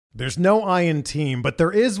There's no I in team, but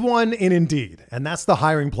there is one in Indeed, and that's the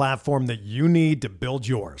hiring platform that you need to build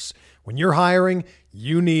yours. When you're hiring,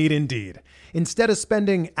 you need Indeed. Instead of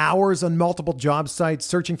spending hours on multiple job sites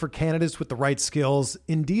searching for candidates with the right skills,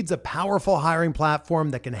 Indeed's a powerful hiring platform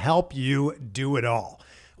that can help you do it all.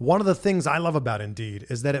 One of the things I love about Indeed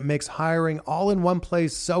is that it makes hiring all in one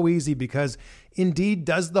place so easy because Indeed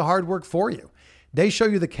does the hard work for you. They show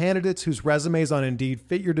you the candidates whose resumes on Indeed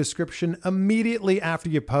fit your description immediately after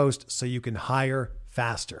you post so you can hire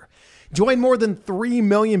faster. Join more than 3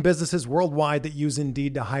 million businesses worldwide that use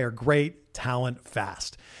Indeed to hire great talent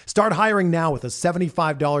fast. Start hiring now with a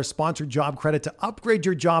 $75 sponsored job credit to upgrade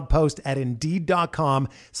your job post at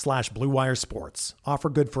Indeed.com/Blue Wire Sports. Offer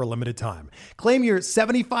good for a limited time. Claim your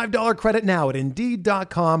 $75 credit now at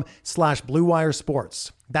Indeed.com/Blue Wire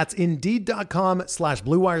Sports. That's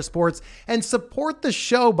Indeed.com/Blue Wire Sports, and support the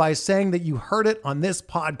show by saying that you heard it on this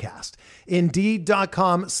podcast.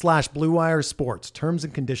 Indeed.com/Blue Wire Sports. Terms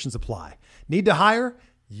and conditions apply. Need to hire?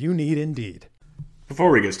 You need Indeed. Before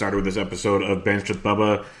we get started with this episode of Benched with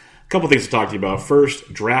Bubba, a couple things to talk to you about.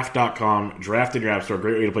 First, Draft.com. Draft in your app store.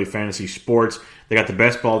 Great way to play fantasy sports. They got the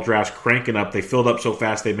best ball drafts cranking up. They filled up so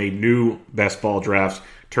fast they made new best ball drafts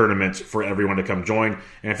tournaments for everyone to come join.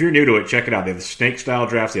 And if you're new to it, check it out. They have the snake style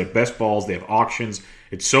drafts. They have best balls. They have auctions.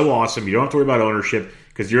 It's so awesome. You don't have to worry about ownership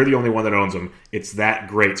because you're the only one that owns them. It's that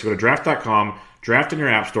great. So go to Draft.com. Draft in your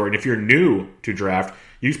app store. And if you're new to Draft,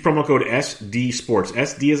 use promo code SD Sports.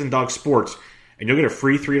 SD as in dog sports. And you'll get a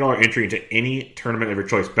free $3 entry into any tournament of your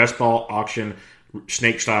choice. Best ball, auction,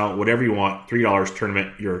 snake style, whatever you want. $3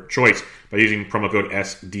 tournament, your choice, by using promo code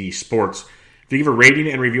SD Sports. If you give a rating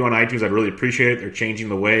and review on iTunes, I'd really appreciate it. They're changing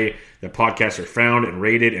the way that podcasts are found and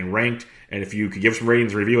rated and ranked. And if you could give some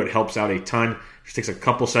ratings and review, it helps out a ton. It just takes a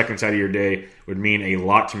couple seconds out of your day. It would mean a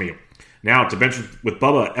lot to me. Now, to Bench with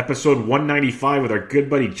Bubba, episode 195 with our good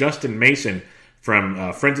buddy Justin Mason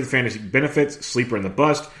from Friends with Fantasy Benefits, Sleeper and the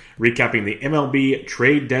Bust, recapping the MLB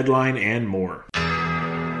Trade Deadline and more.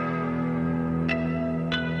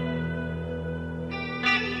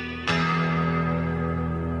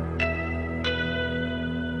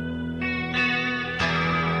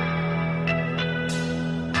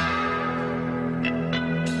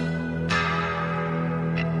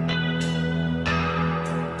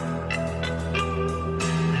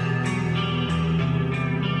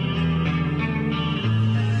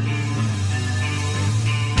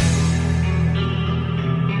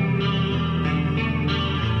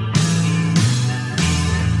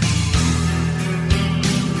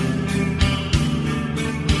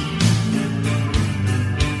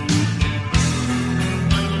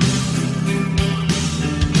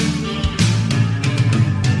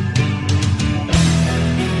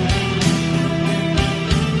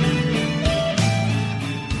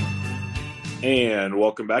 And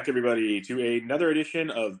welcome back, everybody, to another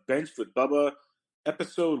edition of Benched with Bubba,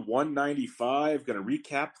 episode 195. Going to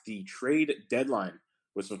recap the trade deadline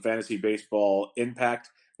with some fantasy baseball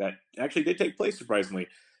impact that actually did take place, surprisingly.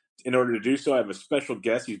 In order to do so, I have a special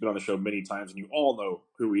guest. He's been on the show many times, and you all know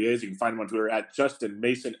who he is. You can find him on Twitter at Justin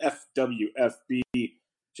Mason, FWFB.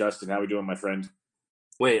 Justin, how are we doing, my friend?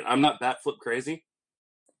 Wait, I'm not bat flip crazy?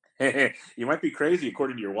 You might be crazy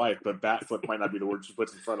according to your wife, but bat flip might not be the word she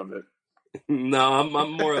puts in front of it. No, I'm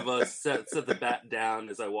more of a set the bat down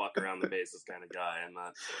as I walk around the bases kind of guy.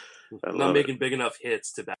 I'm not making big enough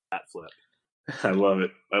hits to bat flip. I love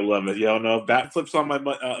it. Yeah, no, bat flips on my.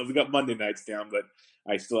 We got Monday nights down, but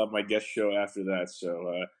I still have my guest show after that.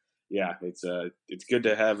 So yeah, it's good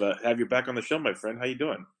to have you back on the show, my friend. How you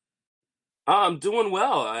doing? I'm doing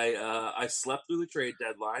well. I slept through the trade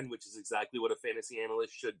deadline, which is exactly what a fantasy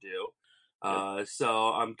analyst should do.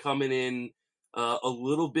 So I'm coming in a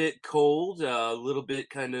little bit cold, a little bit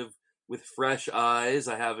kind of with fresh eyes.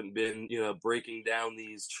 I haven't been, breaking down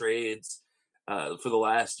these trades for the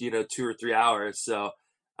last, 2 or 3 hours. So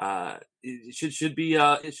it should be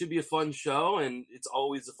a fun show, and it's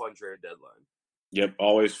always a fun trade deadline. Yep,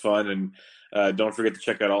 always fun. And don't forget to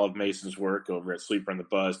check out all of Mason's work over at Sleeper and the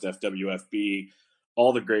Bust, FWFB,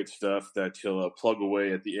 all the great stuff that he'll plug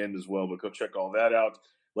away at the end as well. But go check all that out.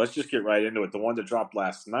 Let's just get right into it. The one that dropped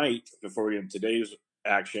last night, before we get into today's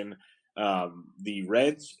action, the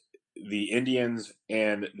Reds, the Indians,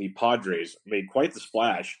 and the Padres made quite the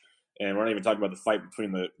splash. And we're not even talking about the fight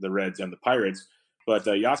between the Reds and the Pirates. But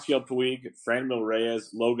Yasiel Puig, Franmil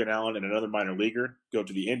Reyes, Logan Allen, and another minor leaguer go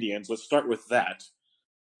to the Indians. Let's start with that.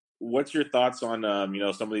 What's your thoughts on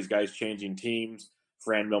some of these guys changing teams?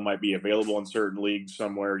 Franmil might be available in certain leagues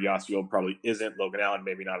somewhere. Yasiel probably isn't. Logan Allen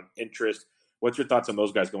maybe not of interest. What's your thoughts on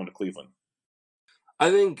those guys going to Cleveland? I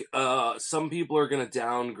think some people are going to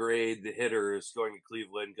downgrade the hitters going to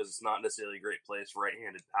Cleveland because it's not necessarily a great place for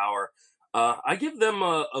right-handed power. I give them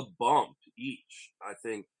a bump each. I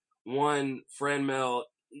think one, Franmil,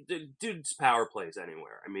 dude's power plays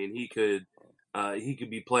anywhere. I mean, he could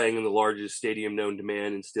be playing in the largest stadium known to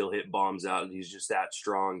man and still hit bombs out, and he's just that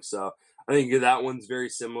strong. So I think that one's very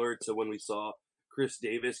similar to when we saw Chris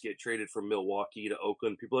Davis get traded from Milwaukee to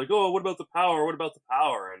Oakland. People are like, oh, what about the power? What about the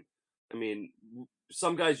power? And I mean,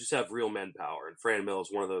 some guys just have real men power, and Franmil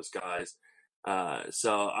is one of those guys.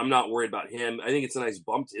 So I'm not worried about him. I think it's a nice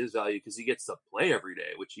bump to his value because he gets to play every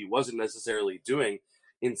day, which he wasn't necessarily doing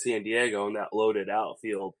in San Diego in that loaded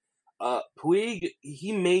outfield. Puig,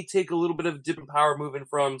 he may take a little bit of a dip in power moving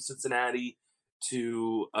from Cincinnati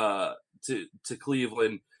to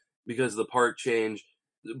Cleveland because of the park change.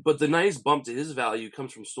 But the nice bump to his value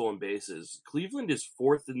comes from stolen bases. Cleveland is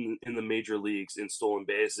fourth in the major leagues in stolen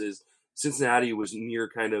bases. Cincinnati was near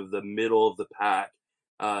kind of the middle of the pack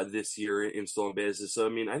this year in stolen bases. So, I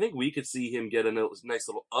mean, I think we could see him get a nice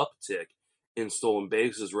little uptick in stolen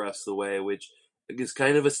bases rest of the way, which is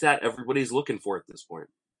kind of a stat everybody's looking for at this point.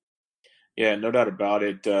 Yeah, no doubt about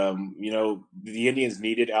it. The Indians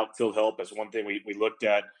needed outfield help. That's one thing we looked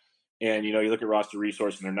at. And, you look at roster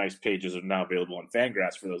resource and their nice pages are now available on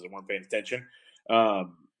Fangraphs for those that weren't paying attention.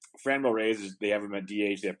 Franmil Reyes, they have him at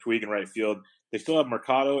DH. They have Puig in right field. They still have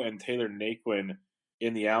Mercado and Taylor Naquin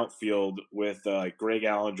in the outfield with Greg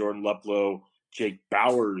Allen, Jordan Luplow, Jake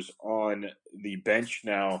Bauers on the bench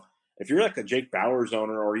now. If you're like a Jake Bauers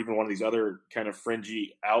owner or even one of these other kind of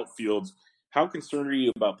fringy outfields, how concerned are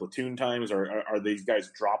you about platoon times? Or are these guys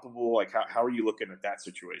droppable? Like, how are you looking at that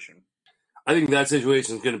situation? I think that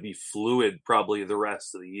situation is going to be fluid probably the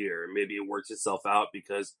rest of the year. Maybe it works itself out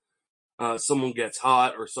because someone gets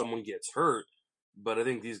hot or someone gets hurt. But I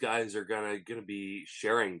think these guys are gonna be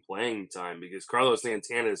sharing playing time because Carlos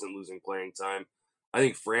Santana isn't losing playing time. I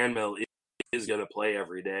think Franmil is gonna play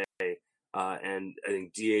every day, and I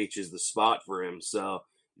think DH is the spot for him. So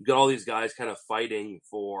you've got all these guys kind of fighting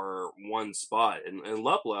for one spot, and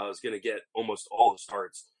Luplow is gonna get almost all the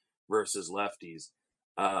starts versus lefties.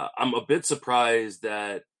 I'm a bit surprised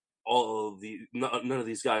that none of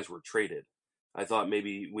these guys were traded. I thought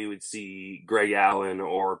maybe we would see Greg Allen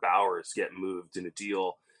or Bauers get moved in a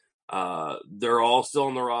deal. They're all still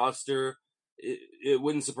on the roster. It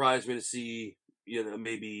wouldn't surprise me to see,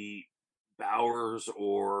 maybe Bauers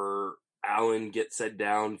or Allen get set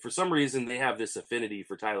down. For some reason, they have this affinity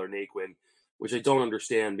for Tyler Naquin, which I don't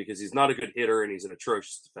understand because he's not a good hitter and he's an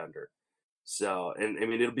atrocious defender. So, and I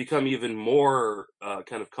mean, it'll become even more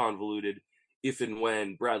kind of convoluted if and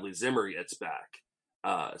when Bradley Zimmer gets back.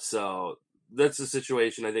 So that's a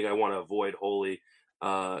situation I think I want to avoid wholly.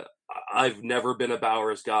 I've never been a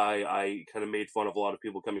Bauers guy. I kind of made fun of a lot of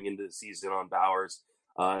people coming into the season on Bauers,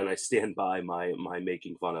 and I stand by my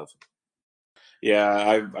making fun of.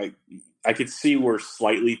 Yeah, I could see where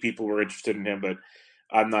slightly people were interested in him, but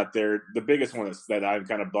I'm not there. The biggest one that I'm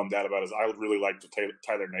kind of bummed out about is I really liked what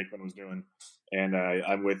Tyler Naquin was doing, and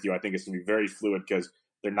I'm with you. I think it's going to be very fluid because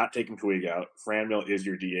they're not taking Puig out. Franmil is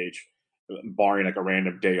your DH, barring like a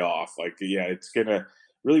random day off. Like, yeah, it's going to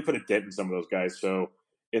really put a dent in some of those guys. So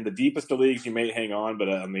in the deepest of leagues, you may hang on, but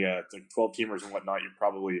on the like 12-teamers and whatnot, you're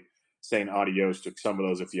probably saying adios to some of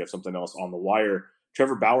those if you have something else on the wire.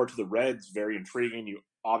 Trevor Bauer to the Reds, very intriguing. You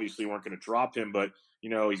obviously weren't going to drop him, but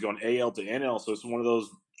he's going AL to NL, so it's one of those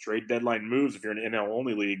trade deadline moves. If you're in an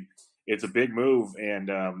NL-only league, it's a big move. And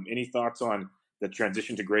any thoughts on the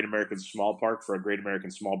transition to Great American Small Park for a Great American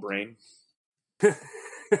Small Brain? This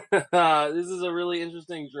is a really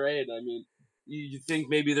interesting trade. I mean, you think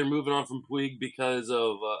maybe they're moving on from Puig because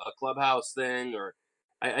of a clubhouse thing, or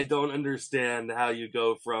I don't understand how you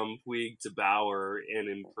go from Puig to Bauer and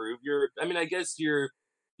improve your. I mean, I guess you're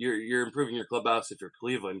improving your clubhouse if you're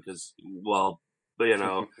Cleveland because, well, but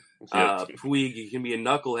Puig, he can be a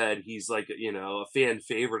knucklehead. He's like a fan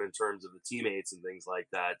favorite in terms of the teammates and things like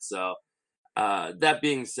that. So that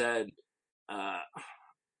being said,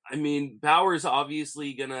 I mean, Bauer's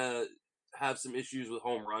obviously gonna have some issues with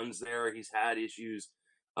home runs there. He's had issues,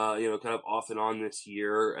 kind of off and on this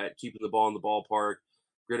year at keeping the ball in the ballpark.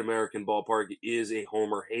 Great American Ballpark is a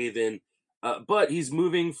homer haven, but he's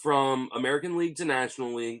moving from American League to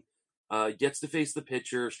National League. Gets to face the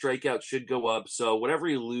pitcher. Strikeouts should go up. So whatever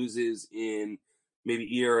he loses in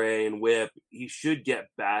maybe ERA and WHIP, he should get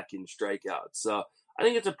back in strikeouts. So I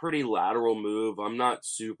think it's a pretty lateral move. I'm not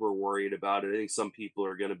super worried about it. I think some people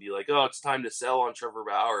are going to be like, oh, it's time to sell on Trevor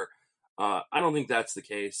Bauer. I don't think that's the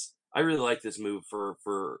case. I really like this move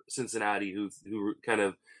for Cincinnati, who kind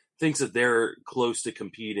of thinks that they're close to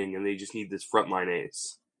competing and they just need this frontline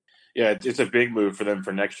ace. Yeah, it's a big move for them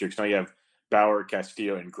for next year because now you have Bauer,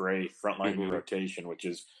 Castillo, and Gray frontlining your Mm-hmm. rotation, which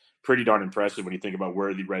is pretty darn impressive when you think about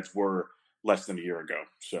where the Reds were less than a year ago.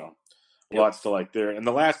 So Yep. lots to like there. And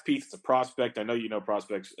the last piece is a prospect. I know you know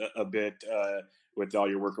prospects a bit with all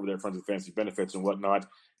your work over there, Friends with Fantasy Benefits and whatnot.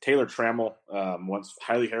 Taylor Trammell, once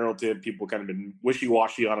highly heralded, people kind of been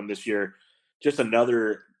wishy-washy on him this year. Just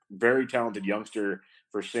another very talented youngster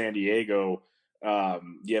for San Diego. Do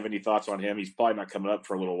you have any thoughts on him? He's probably not coming up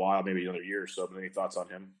for a little while, maybe another year or so. But any thoughts on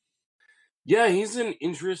him? Yeah, he's an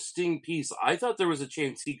interesting piece. I thought there was a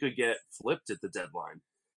chance he could get flipped at the deadline.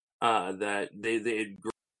 That they had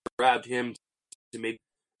grabbed him to maybe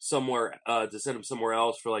somewhere to send him somewhere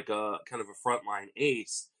else for like a kind of a frontline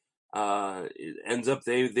ace. It ends up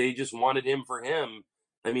they just wanted him for him.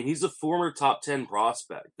 I mean, he's a former top 10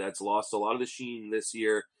 prospect that's lost a lot of the sheen this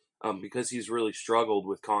year because he's really struggled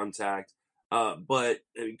with contact. But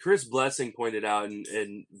I mean, Chris Blessing pointed out,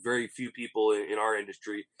 and very few people in our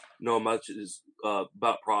industry know much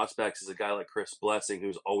about prospects as a guy like Chris Blessing,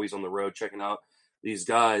 who's always on the road checking out these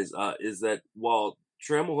guys, is that while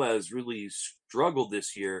Trammell has really struggled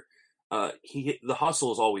this year, the hustle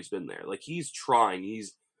has always been there. Like, he's trying,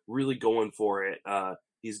 he's really going for it.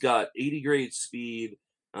 He's got 80 grade speed,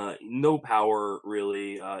 no power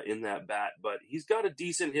really in that bat, but he's got a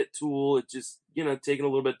decent hit tool. It's just taking a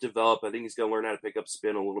little bit to develop. I think he's going to learn how to pick up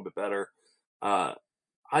spin a little bit better.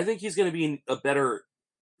 I think he's going to be a better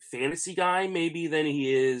fantasy guy maybe than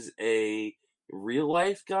he is a real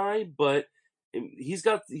life guy, but he's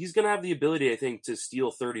going to have the ability, I think, to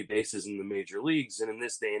steal 30 bases in the major leagues, and in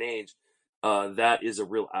this day and age, that is a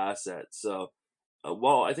real asset. So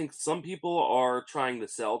while I think some people are trying to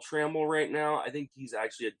sell Trammell right now, I think he's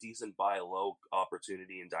actually a decent buy low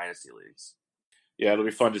opportunity in dynasty leagues. Yeah, it'll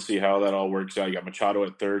be fun to see how that all works out. You got Machado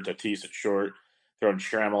at third, Tatis at short, throwing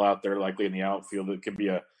Trammell out there likely in the outfield. It could be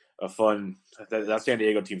a fun. That San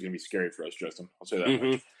Diego team's going to be scary for us, Justin. I'll say that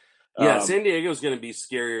Mm-hmm. much. Yeah, San Diego's going to be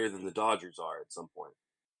scarier than the Dodgers are at some point.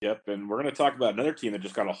 Yep, and we're going to talk about another team that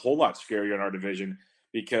just got a whole lot scarier in our division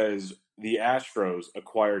because the Astros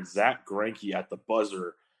acquired Zach Greinke at the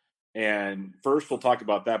buzzer. And first, we'll talk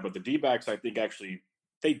about that. But the D-backs, I think, actually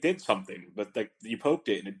they did something, but you poked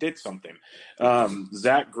it and it did something.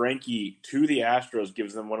 Zach Greinke to the Astros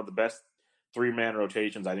gives them one of the best three-man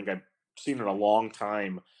rotations I think I've seen in a long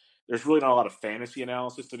time. There's really not a lot of fantasy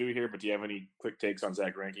analysis to do here, but do you have any quick takes on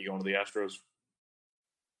Zach Greinke going to the Astros?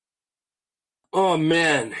 Oh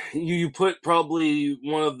man, you put probably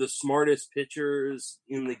one of the smartest pitchers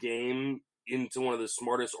in the game into one of the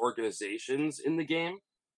smartest organizations in the game,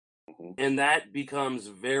 Mm-hmm. and that becomes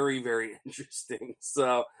very, very interesting.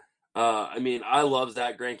 So, I mean, I love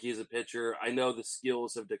Zach Greinke as a pitcher. I know the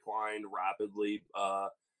skills have declined rapidly,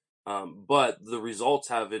 but the results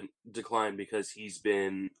haven't declined because he's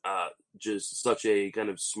been just such a kind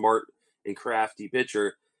of smart and crafty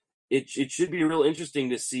pitcher. It should be real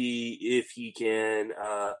interesting to see if he can,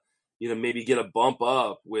 maybe get a bump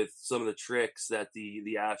up with some of the tricks that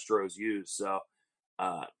the Astros use. So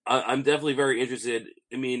I'm definitely very interested.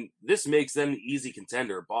 I mean, this makes them an easy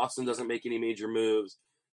contender. Boston doesn't make any major moves.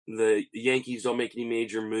 The Yankees don't make any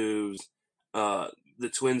major moves. The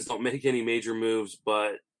Twins don't make any major moves,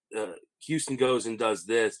 but Houston goes and does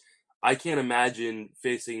this. I can't imagine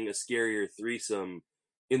facing a scarier threesome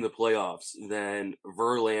in the playoffs than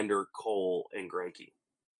Verlander, Cole, and Greinke.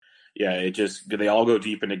 Yeah, they all go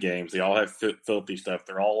deep into games. They all have filthy stuff.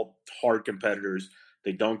 They're all hard competitors.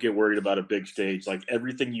 They don't get worried about a big stage. Like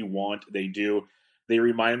everything you want, they do. They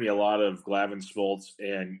remind me a lot of Glavine Smoltz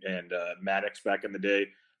and Maddox back in the day.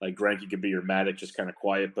 Like Greinke could be your Maddox, just kind of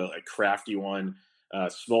quiet, but like crafty one.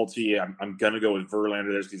 Smoltzy, I'm gonna go with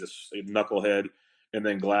Verlander. He's a knucklehead, and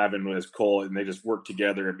then Glavine was Cole, and they just work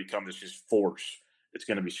together and become this just force. It's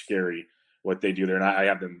going to be scary what they do there, and I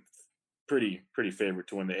have them pretty favorite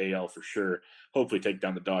to win the AL for sure. Hopefully, take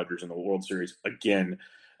down the Dodgers in the World Series again.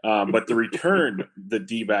 But the return the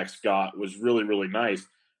D-backs got was really, really nice.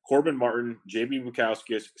 Corbin Martin, J.B.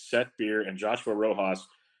 Bukauskas, Seth Beer, and Joshua Rojas.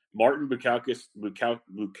 Martin, Bukauskas,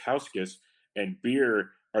 and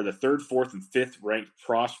Beer are the third, fourth, and fifth ranked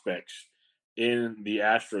prospects in the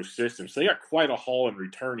Astros system. So they got quite a haul in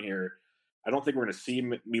return here. I don't think we're going to see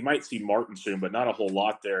 – we might see Martin soon, but not a whole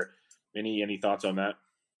lot there. Any thoughts on that?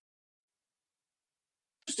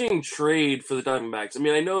 Interesting trade for the Diamondbacks. I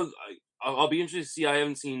mean, I know I'll be interested to see. I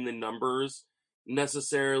haven't seen the numbers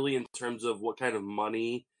necessarily in terms of what kind of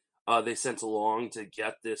money they sent along to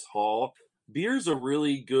get this haul. Beer's a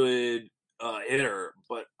really good hitter,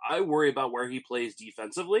 but I worry about where he plays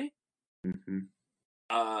defensively. Mm-hmm.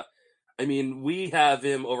 I mean, we have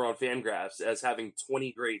him over on Fangraphs as having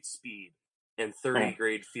 20 grade speed, and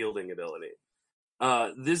 30-grade fielding ability.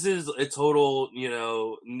 This is a total,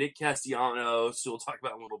 Nick Castellanos, who we'll talk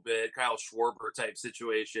about in a little bit, Kyle Schwarber type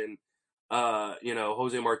situation,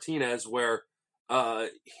 Jose Martinez, where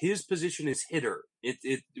his position is hitter.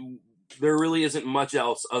 There really isn't much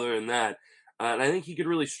else other than that. And I think he could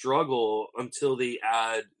really struggle until they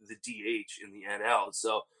add the DH in the NL.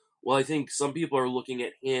 So, while I think some people are looking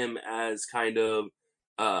at him as kind of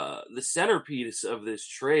the centerpiece of this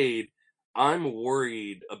trade, I'm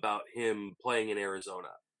worried about him playing in Arizona.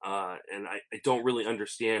 And I don't really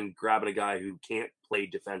understand grabbing a guy who can't play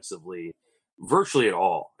defensively virtually at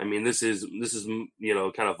all. I mean, this is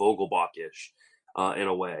kind of Vogelbach-ish in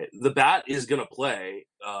a way. The bat is going to play.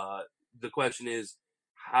 The question is,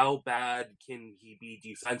 how bad can he be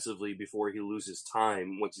defensively before he loses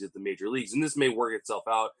time once he's at the major leagues? And this may work itself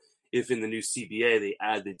out if in the new CBA they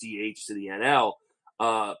add the DH to the NL.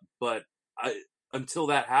 But until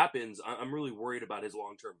that happens, I'm really worried about his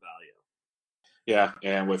long-term value. Yeah,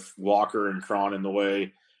 and with Walker and Cron in the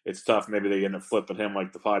way, it's tough. Maybe they end up flipping him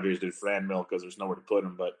like the Padres did Franmil because there's nowhere to put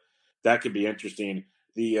him. But that could be interesting.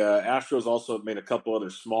 The Astros also made a couple other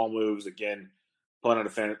small moves. Again, playing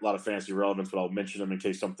out a lot of fantasy relevance, but I'll mention them in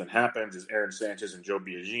case something happens. Is Aaron Sanchez and Joe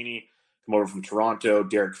Biagini come over from Toronto.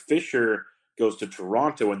 Derek Fisher goes to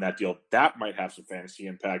Toronto in that deal. That might have some fantasy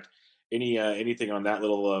impact. Anything on that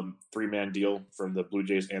little three-man deal from the Blue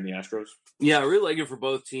Jays and the Astros? Yeah, I really like it for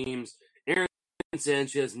both teams. Aaron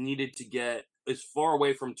Sanchez needed to get as far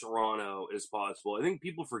away from Toronto as possible. I think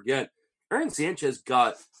people forget Aaron Sanchez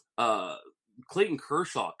got Clayton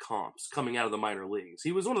Kershaw comps coming out of the minor leagues.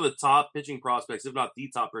 He was one of the top pitching prospects, if not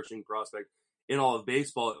the top pitching prospect in all of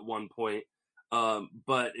baseball at one point.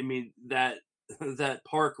 But I mean, that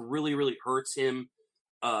park really, really hurts him.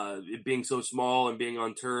 It being so small and being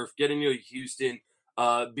on turf. Getting to Houston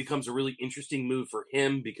becomes a really interesting move for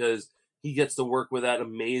him because he gets to work with that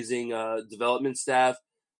amazing development staff.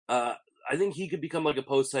 I think he could become like a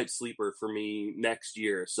post-type sleeper for me next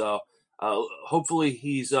year. So hopefully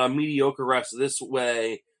he's mediocre rest this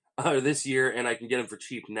year, and I can get him for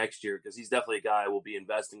cheap next year because he's definitely a guy I will be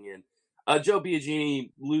investing in. Joe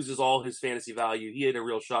Biagini loses all his fantasy value. He had a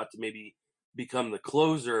real shot to maybe become the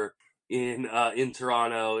closer in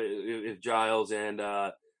Toronto if Giles and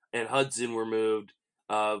Hudson were moved,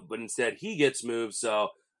 but instead he gets moved. So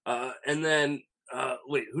and then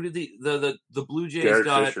who did the Blue Jays Derek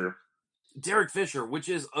got? Fisher. Derek Fisher, which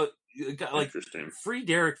is a guy like free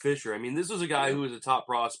Derek Fisher. I mean, this was a guy who was a top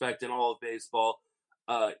prospect in all of baseball.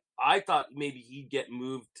 I thought maybe he'd get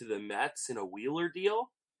moved to the Mets in a Wheeler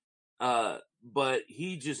deal, but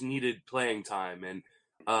he just needed playing time, and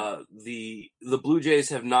the Blue Jays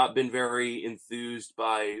have not been very enthused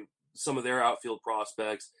by some of their outfield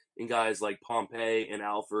prospects in guys like Pompey and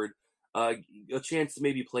Alford. A chance to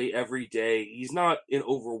maybe play every day. He's not an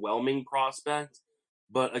overwhelming prospect,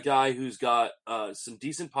 but a guy who's got some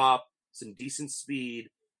decent pop, some decent speed,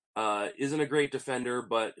 isn't a great defender,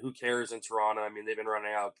 but who cares in Toronto? I mean, they've been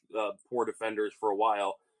running out poor defenders for a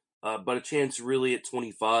while, but a chance really at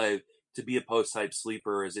 25 to be a post-type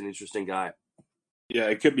sleeper is an interesting guy. Yeah,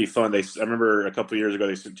 it could be fun. I remember a couple of years ago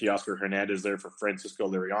they sent Teoscar Hernandez there for Francisco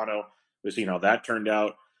Liriano. We've seen how that turned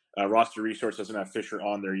out. Roster Resource doesn't have Fisher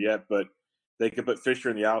on there yet, but they could put Fisher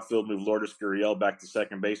in the outfield, move Lourdes Gurriel back to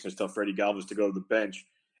second base, and tell Freddie Galvis to go to the bench.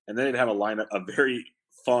 And then they'd have a very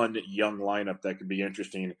fun young lineup that could be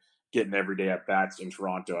interesting, getting everyday at bats in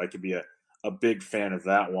Toronto. I could be a big fan of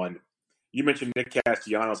that one. You mentioned Nick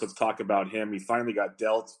Castellanos. Let's talk about him. He finally got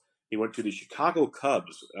dealt. He went to the Chicago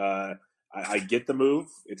Cubs. I get the move.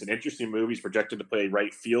 It's an interesting move. He's projected to play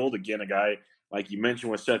right field. Again, a guy, like you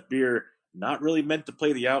mentioned with Seth Beer, not really meant to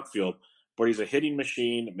play the outfield, but he's a hitting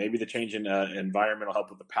machine. Maybe the change in environment will help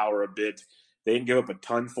with the power a bit. They didn't give up a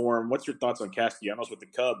ton for him. What's your thoughts on Castellanos with the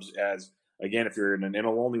Cubs as, again, if you're in an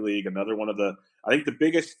NL-only league, another one of the – I think the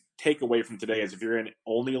biggest takeaway from today is if you're in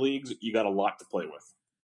only leagues, you got a lot to play with.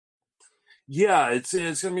 Yeah, it's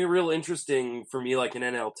going to be real interesting for me like an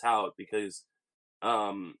NL tout because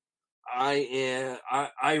I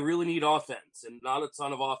really need offense, and not a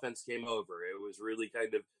ton of offense came over. It was really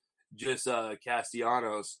kind of just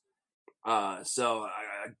Castellanos. So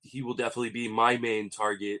he will definitely be my main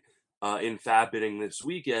target in fab bidding this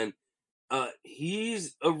weekend.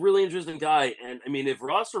 He's a really interesting guy, and I mean, if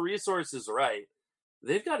roster resource is right,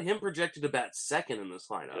 they've got him projected to bat second in this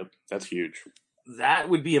lineup. Yep, that's huge. That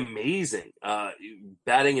would be amazing.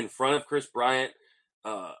 Batting in front of Chris Bryant,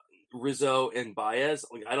 Rizzo, and Baez.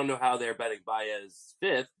 Like, I don't know how they're betting Baez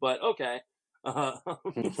fifth, but okay.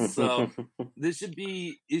 So this should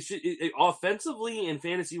be offensively and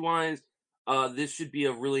fantasy wise. this should be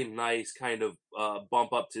a really nice kind of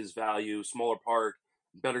bump up to his value. Smaller park,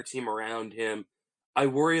 better team around him. I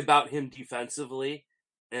worry about him defensively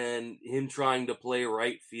and him trying to play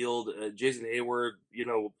right field. Jason Hayward,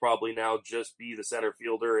 will probably now just be the center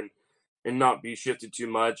fielder and not be shifted too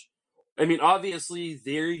much. I mean, obviously,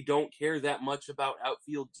 they don't care that much about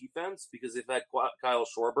outfield defense because they've had Kyle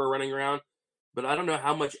Schwarber running around. But I don't know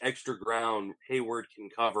how much extra ground Hayward can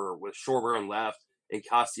cover with Schwarber on left and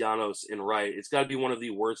Castellanos in right. It's got to be one of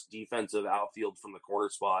the worst defensive outfield from the corner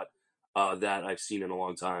spot that I've seen in a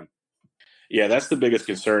long time. Yeah, that's the biggest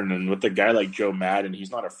concern. And with a guy like Joe Madden,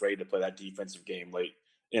 he's not afraid to play that defensive game late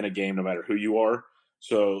in a game, no matter who you are.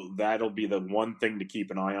 So that'll be the one thing to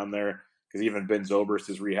keep an eye on there. Because even Ben Zobrist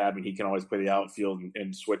is rehabbing. He can always play the outfield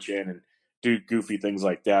and switch in and do goofy things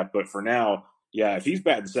like that. But for now, yeah, if he's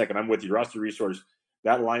batting second, I'm with you. Roster Resource,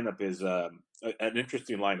 that lineup is an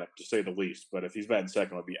interesting lineup, to say the least. But if he's batting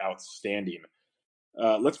second, it would be outstanding.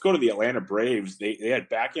 Let's go to the Atlanta Braves. They had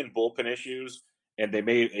back-end bullpen issues, and they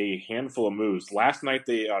made a handful of moves. Last night,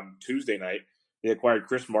 on Tuesday night, they acquired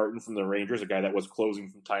Chris Martin from the Rangers, a guy that was closing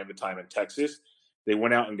from time to time in Texas. They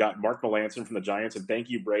went out and got Mark Melancon from the Giants, and thank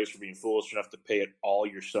you, Braves, for being foolish enough to pay it all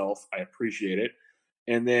yourself. I appreciate it.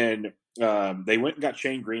 And then they went and got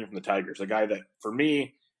Shane Green from the Tigers, a guy that, for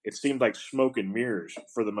me, it seemed like smoke and mirrors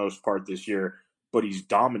for the most part this year, but he's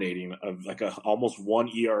dominating of like almost 1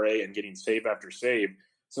 ERA and getting save after save.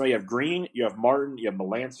 So now you have Green, you have Martin, you have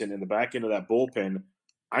Melancon in the back end of that bullpen.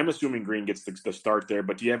 I'm assuming Green gets the start there,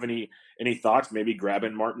 but do you have any thoughts, maybe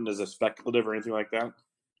grabbing Martin as a speculative or anything like that?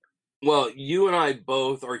 Well, you and I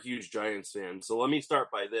both are huge Giants fans, so let me start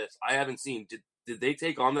by this. I haven't seen did they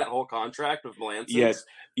take on that whole contract with Melancon?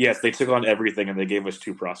 Yes, they took on everything and they gave us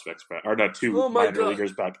 2 prospects back, or not 2 minor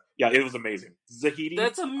leaguers back. Yeah, it was amazing. Zahidi,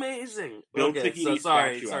 that's amazing. Bill Zahidi,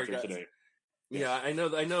 sorry guys. Today. Yeah, I know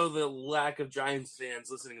the lack of Giants fans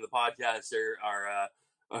listening to the podcast are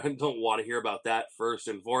don't want to hear about that first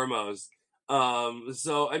and foremost.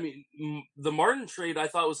 So I mean, the Martin trade I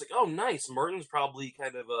thought was like, oh, nice. Martin's probably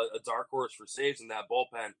kind of a dark horse for saves in that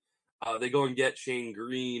bullpen. They go and get Shane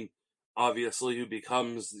Green, obviously, who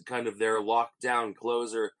becomes kind of their lockdown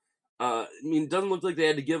closer. I mean, it doesn't look like they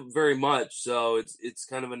had to give very much, so it's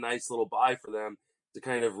kind of a nice little buy for them to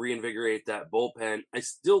kind of reinvigorate that bullpen. I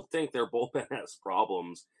still think their bullpen has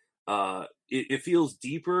problems. It feels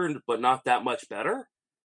deeper, but not that much better.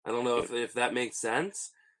 I don't know if that makes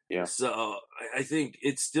sense. Yeah. So I think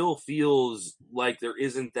it still feels like there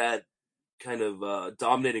isn't that kind of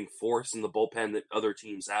dominating force in the bullpen that other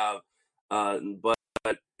teams have.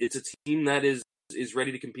 But it's a team that is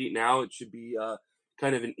ready to compete now. It should be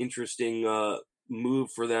kind of an interesting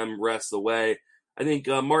move for them rest of the way. I think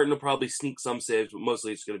Martin will probably sneak some saves, but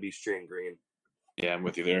mostly it's going to be Shane Green. Yeah, I'm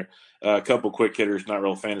with you there. A couple quick hitters, not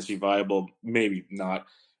real fantasy viable, maybe not.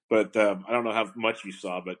 But I don't know how much you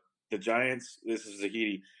saw, but the Giants, this is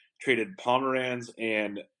Zahidi, traded Pomeranz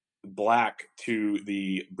and Black to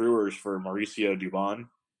the Brewers for Mauricio Dubon.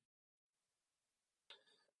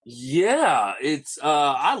 Yeah, it's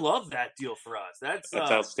I love that deal for us. That's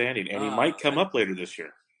outstanding, and he might come up later this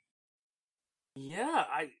year. Yeah,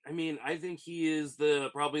 I mean, I think he is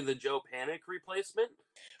probably the Joe Panic replacement.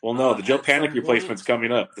 Well, no, the Joe Panic replacement's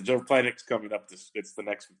coming up. The Joe Panic's coming up. It's the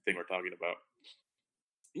next thing we're talking about.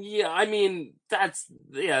 Yeah, I mean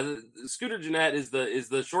the Scooter Gennett is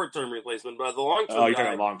the short term replacement, but the long term. Oh, you're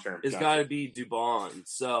talking long term. It's got to be Dubon.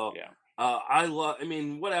 So yeah, I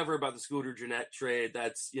mean, whatever about the Scooter Gennett trade.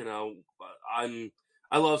 That's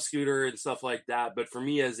I love Scooter and stuff like that. But for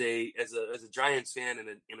me, as a Giants fan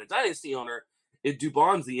and a dynasty owner,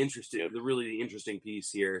 Dubon's the really interesting piece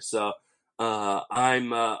here. So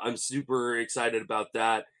I'm super excited about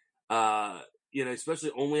that.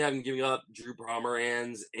 Especially only having given up Drew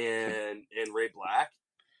Pomeranz and Ray Black.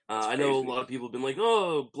 I know a lot of people have been like,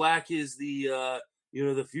 "Oh, Black is the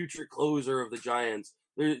the future closer of the Giants."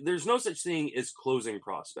 There's no such thing as closing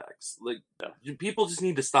prospects. Like people just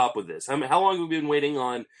need to stop with this. How long have we been waiting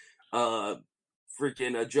on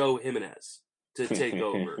freaking Joe Jimenez to take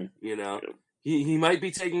over? He might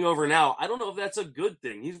be taking over now. I don't know if that's a good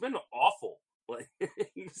thing. He's been awful.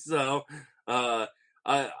 So.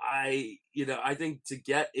 I think to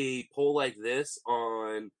get a poll like this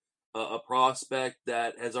on a prospect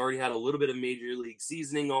that has already had a little bit of major league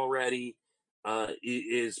seasoning already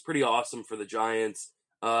is pretty awesome for the Giants.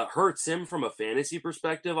 Hurts him from a fantasy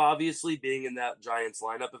perspective, obviously, being in that Giants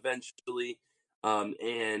lineup eventually and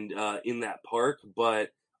in that park.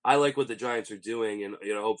 But I like what the Giants are doing, and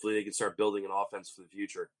hopefully they can start building an offense for the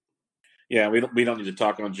future. Yeah, we don't need to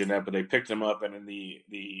talk on Gennett, but they picked him up, and in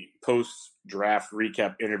the post-draft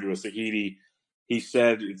recap interview with Zahidi, he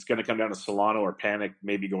said it's going to come down to Solano or Panic,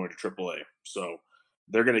 maybe going to AAA. So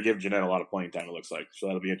they're going to give Jeanette a lot of playing time, it looks like. So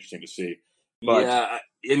that'll be interesting to see. But yeah,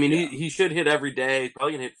 I mean, he should hit every day.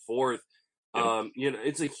 Probably gonna hit fourth. Yeah.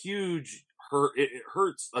 It's a huge hurt. It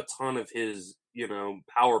hurts a ton of his,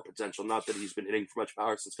 power potential. Not that he's been hitting for much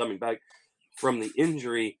power since coming back from the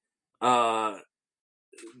injury.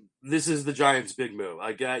 This is the Giants' big move.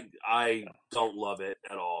 I don't love it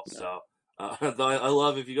at all. So I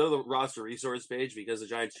love if you go to the roster resource page, because the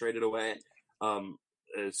Giants traded away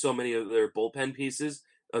so many of their bullpen pieces.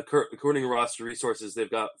 According to roster resources, they've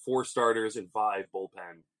got 4 starters and 5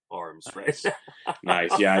 bullpen arms. Right?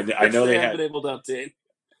 Nice. Yeah, I know they haven't been able to obtain.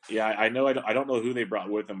 Yeah, I know. I don't know who they brought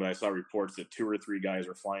with them, but I saw reports that 2 or 3 guys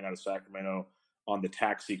were flying out of Sacramento on the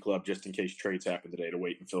taxi club just in case trades happen today to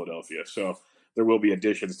wait in Philadelphia. So there will be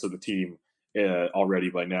additions to the team already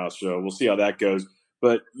by now. So we'll see how that goes.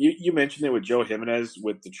 But you mentioned it with Joe Jimenez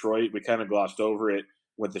with Detroit. We kind of glossed over it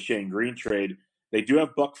with the Shane Green trade. They do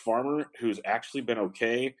have Buck Farmer, who's actually been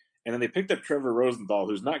okay. And then they picked up Trevor Rosenthal,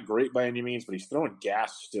 who's not great by any means, but he's throwing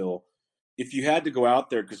gas still. If you had to go out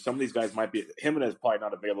there, because some of these guys might be, Jimenez probably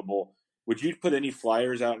not available, would you put any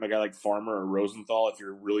flyers out on a guy like Farmer or Rosenthal if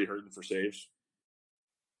you're really hurting for saves?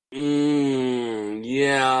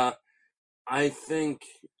 Yeah. I think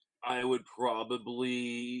I would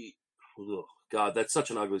probably. Oh, God, that's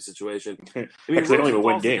such an ugly situation. I mean, they don't even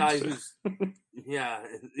win Rosenthal's the guy games.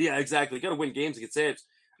 yeah, exactly. Got to win games to get saves.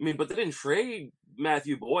 I mean, but they didn't trade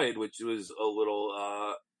Matthew Boyd, which was a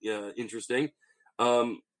little interesting.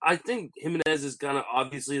 I think Jimenez is kind of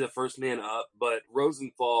obviously the first man up, but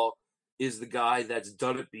Rosenthal is the guy that's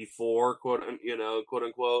done it before, quote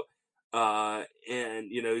unquote. And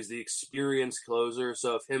he's the experienced closer.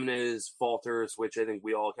 So if Jimenez falters, which I think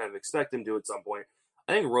we all kind of expect him to at some point,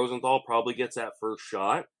 I think Rosenthal probably gets that first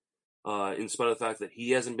shot. In spite of the fact that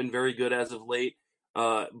he hasn't been very good as of late.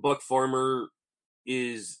 Buck Farmer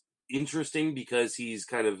is interesting because he's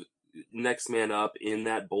kind of next man up in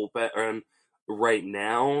that bullpen right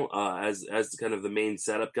now as kind of the main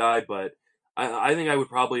setup guy. But I think I would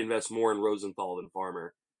probably invest more in Rosenthal than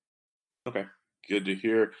Farmer. Okay. Good to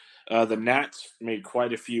hear. The Nats made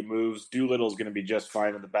quite a few moves. Doolittle's going to be just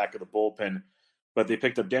fine in the back of the bullpen, but they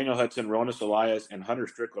picked up Daniel Hudson, Ronis Elias, and Hunter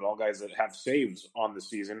Strickland, all guys that have saves on the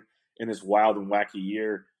season in this wild and wacky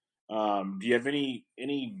year. Do you have any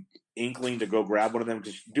inkling to go grab one of them?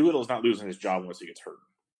 Because Doolittle's not losing his job unless he gets hurt.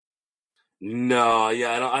 No,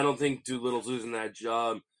 yeah, I don't think Doolittle's losing that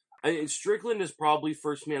job. Strickland is probably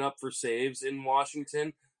first man up for saves in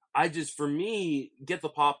Washington. For me, get the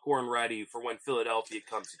popcorn ready for when Philadelphia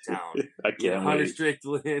comes to town. I can't Hunter wait.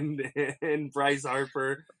 Strickland and Bryce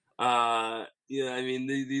Harper. I mean,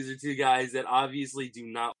 these are 2 guys that obviously do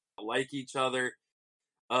not like each other.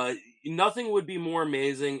 Nothing would be more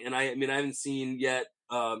amazing, and I haven't seen yet.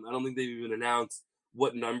 I don't think they've even announced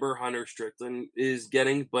what number Hunter Strickland is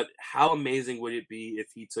getting, but how amazing would it be if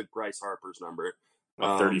he took Bryce Harper's number?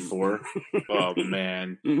 34. Oh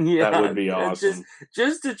man, yeah, that would be awesome.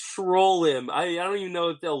 Just to troll him. I don't even know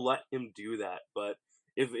if they'll let him do that, but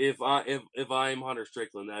if I'm Hunter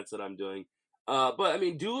Strickland, that's what I'm doing. But I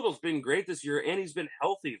mean, Doolittle's been great this year, and he's been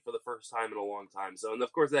healthy for the first time in a long time. So, and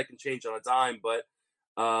of course, that can change on a dime. But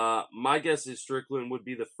my guess is Strickland would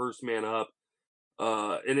be the first man up,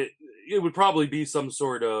 and it would probably be some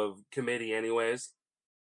sort of committee, anyways.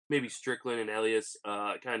 Maybe Strickland and Elias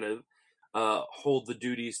kind of hold the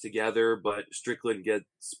duties together, but Strickland gets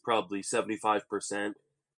probably 75%.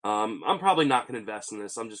 I'm probably not going to invest in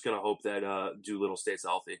this. I'm just going to hope that Doolittle stays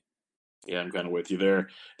healthy. Yeah, I'm kind of with you there.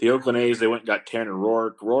 The Oakland A's, they went and got Tanner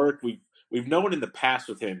Roark. Roark, we've known in the past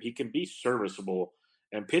with him, he can be serviceable,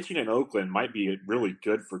 and pitching in Oakland might be really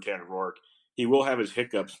good for Tanner Roark. He will have his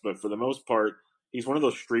hiccups, but for the most part, he's one of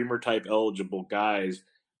those streamer-type eligible guys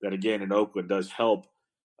that, again, in Oakland does help.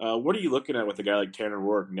 What are you looking at with a guy like Tanner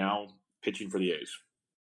Roark now pitching for the A's?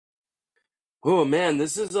 Oh, man,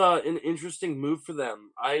 this is an interesting move for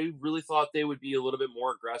them. I really thought they would be a little bit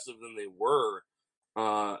more aggressive than they were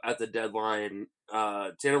at the deadline.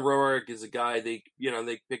 Tanner Roark is a guy they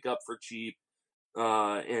pick up for cheap,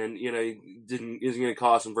 and isn't going to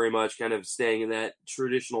cost them very much. Kind of staying in that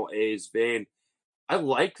traditional A's vein. I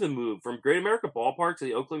like the move from Great America Ballpark to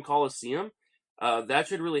the Oakland Coliseum. That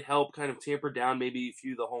should really help kind of tamper down maybe a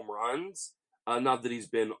few of the home runs. Not that he's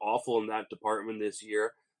been awful in that department this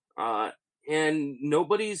year. And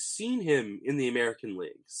nobody's seen him in the American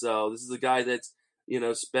League. So this is a guy that's,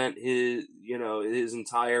 spent his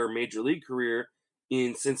entire major league career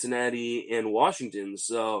in Cincinnati and Washington.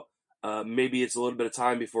 So maybe it's a little bit of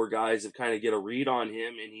time before guys have kind of get a read on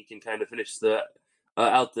him and he can kind of finish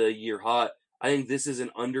out the year hot. I think this is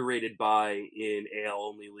an underrated buy in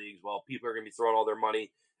AL-only leagues. While people are going to be throwing all their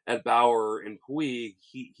money at Bauer and Puig,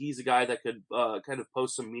 he's a guy that could kind of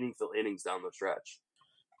post some meaningful innings down the stretch.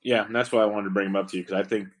 Yeah, and that's why I wanted to bring him up to you, because I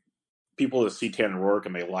think people that see Tanner Roark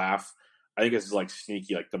and they laugh. I think it's like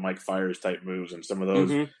sneaky, like the Mike Fiers type moves and some of those.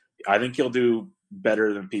 Mm-hmm. I think he'll do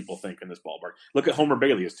better than people think in this ballpark. Look at Homer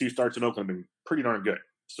Bailey. His 2 starts in Oakland have been pretty darn good.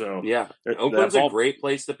 So yeah, Oakland's a great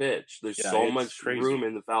place to pitch. There's so much room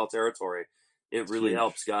in the foul territory. It really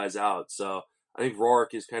helps guys out. So I think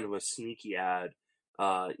Roark is kind of a sneaky ad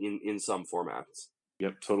in some formats.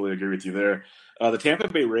 Yep, totally agree with you there. The Tampa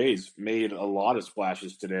Bay Rays made a lot of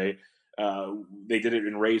splashes today. They did it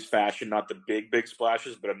in Rays fashion, not the big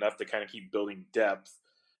splashes, but enough to kind of keep building depth.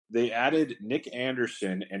 They added Nick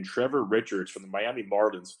Anderson and Trevor Richards from the Miami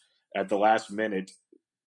Marlins at the last minute.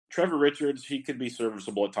 Trevor Richards, he could be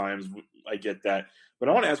serviceable at times. I get that. But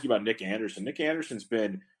I want to ask you about Nick Anderson. Nick Anderson's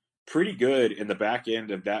been pretty good in the back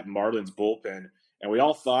end of that Marlins bullpen. And we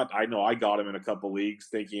all thought, I know I got him in a couple leagues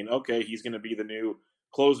thinking, okay, he's going to be the new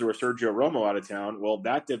closer with Sergio Romo out of town. Well,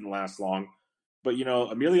 that didn't last long. But,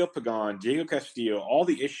 Emilio Pagan, Diego Castillo, all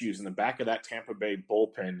the issues in the back of that Tampa Bay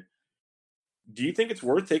bullpen. Do you think it's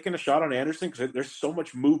worth taking a shot on Anderson? Because there's so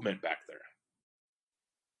much movement back there.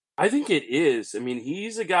 I think it is. I mean,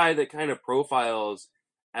 he's a guy that kind of profiles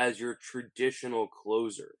as your traditional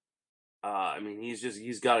closer.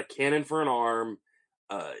 He's got a cannon for an arm.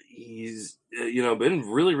 He's been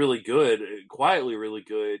really, really good, quietly really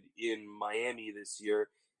good in Miami this year.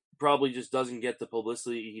 Probably just doesn't get the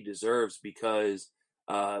publicity he deserves because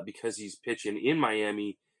he's pitching in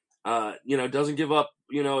Miami. Doesn't give up,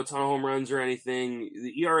 a ton of home runs or anything.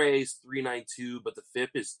 The ERA is 3.92, but the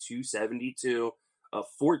FIP is 2.72.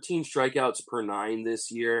 14 strikeouts per 9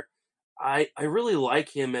 this year. I really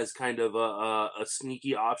like him as kind of a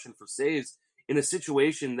sneaky option for saves in a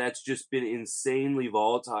situation that's just been insanely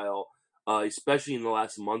volatile, especially in the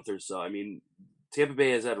last month or so. I mean, Tampa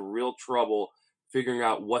Bay has had real trouble figuring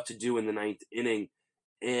out what to do in the 9th inning,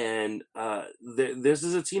 and this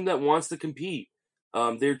is a team that wants to compete.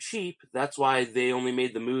 They're cheap. That's why they only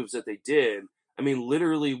made the moves that they did. I mean,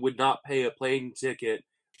 literally would not pay a plane ticket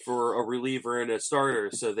for a reliever and a starter,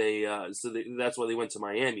 so that's why they went to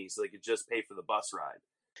Miami, so they could just pay for the bus ride.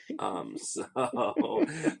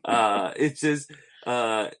 It's just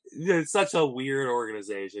it's such a weird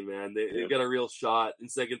organization, man. They've got a real shot in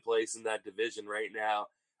second place in that division right now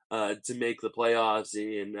to make the playoffs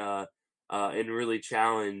and really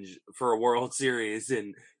challenge for a World Series.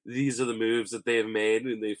 And these are the moves that they have made,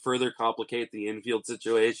 and they further complicate the infield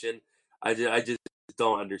situation. I just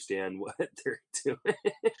don't understand what they're doing.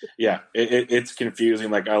 Yeah, it's confusing.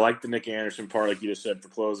 Like, I like the Nick Anderson part, like you just said, for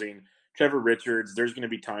closing. Trevor Richards, there's going to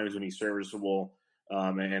be times when he's serviceable,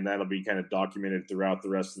 and that'll be kind of documented throughout the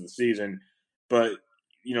rest of the season. But,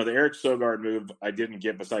 the Eric Sogard move I didn't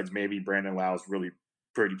get, besides maybe Brandon Lau's really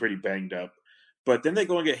pretty banged up. But then they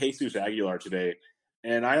go and get Jesus Aguilar today,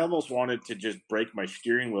 and I almost wanted to just break my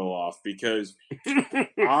steering wheel off because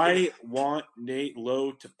I want Nate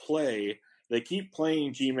Lowe to play. They keep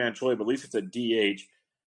playing G-Man Choi, but at least it's a DH.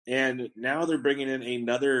 And now they're bringing in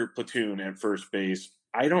another platoon at first base.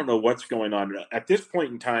 I don't know what's going on. At this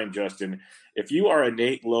point in time, Justin, if you are a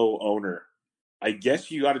Nate Lowe owner, I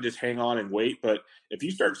guess you got to just hang on and wait. But if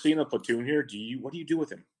you start seeing a platoon here, what do you do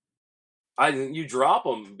with him? You drop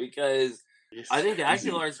him, because I think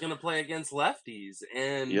Aguilar is going to play against lefties.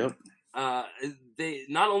 And they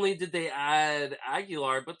not only did they add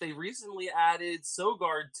Aguilar, but they recently added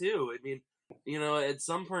Sogard too. I mean, at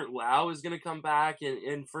some point, Lau is going to come back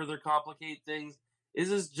and further complicate things. This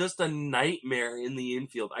is just a nightmare in the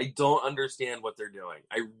infield. I don't understand what they're doing.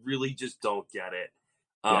 I really just don't get it.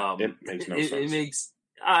 It makes no sense.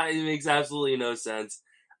 It makes absolutely no sense.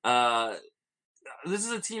 This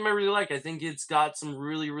is a team I really like. I think it's got some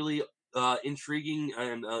really, really intriguing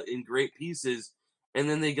and great pieces, and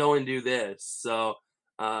then they go and do this. So,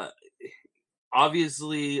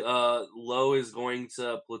 obviously, Lowe is going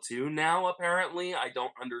to platoon now, apparently. I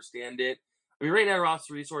don't understand it. I mean, right now,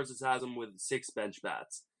 Roster Resources has him with 6 bench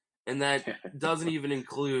bats. And that doesn't even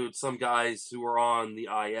include some guys who are on the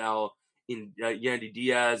IL in Yandy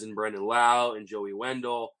Diaz and Brendan Lau and Joey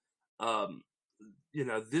Wendell.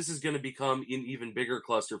 This is going to become an even bigger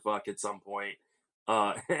clusterfuck at some point.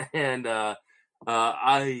 And I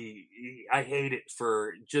hate it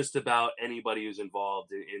for just about anybody who's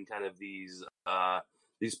involved in kind of these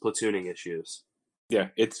platooning issues. Yeah,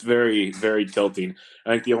 it's very, very tilting.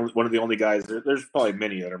 I think one of the only guys, there's probably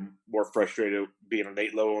many that are more frustrated being a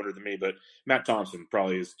Nate Lowe owner than me, but Matt Thompson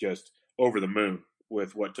probably is just over the moon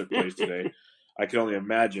with what took place today. I can only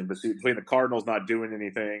imagine, but between the Cardinals not doing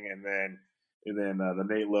anything and then And then the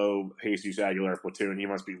Nate Lowe, Jesus Aguilar platoon, he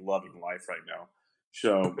must be loving life right now.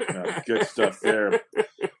 So good stuff there.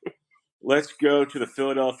 Let's go to the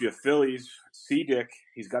Philadelphia Phillies. C-Dick,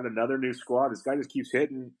 he's got another new squad. This guy just keeps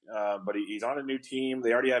hitting, but he's on a new team.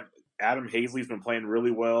 They already have Adam Hazley's been playing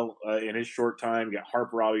really well in his short time. You got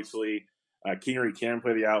Harper, obviously. Kingery can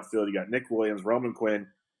play the outfield. You got Nick Williams, Roman Quinn.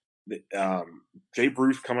 Jay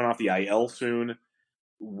Bruce coming off the IL soon.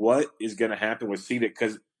 What is going to happen with C-Dick?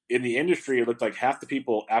 Because in the industry, it looked like half the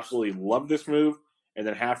people absolutely love this move, and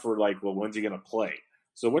then half were like, well, when's he going to play?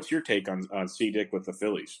 So what's your take on C-Dick with the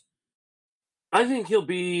Phillies? I think he'll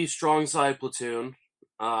be strong side platoon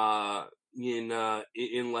in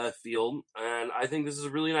left field, and I think this is a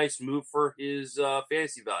really nice move for his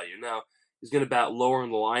fantasy value. Now he's going to bat lower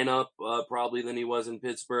in the lineup probably than he was in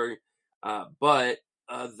Pittsburgh, but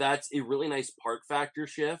that's a really nice park factor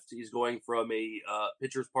shift. He's going from a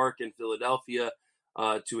pitcher's park in Philadelphia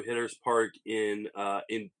to a hitter's park a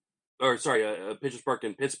pitcher's park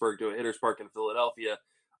in Pittsburgh to a hitter's park in Philadelphia.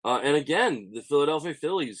 And again, the Philadelphia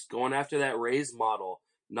Phillies going after that Rays model,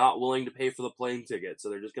 not willing to pay for the plane ticket, so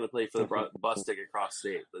they're just going to pay for the bus ticket across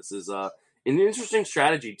state. This is an interesting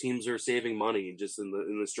strategy. Teams are saving money just in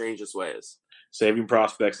the strangest ways. Saving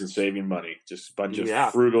prospects and saving money. Just a bunch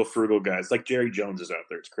of frugal guys. Like Jerry Jones is out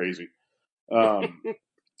there. It's crazy.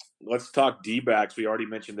 Let's talk D-backs. We already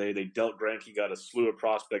mentioned they dealt Greinke, got a slew of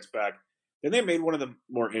prospects back. Then they made one of the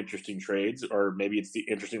more interesting trades, or maybe it's the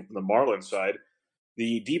interesting from the Marlins side.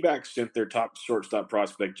 The D-backs sent their top shortstop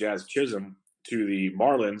prospect, Jazz Chisholm, to the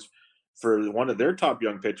Marlins for one of their top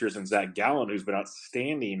young pitchers, and Zach Gallen, who's been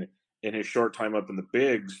outstanding in his short time up in the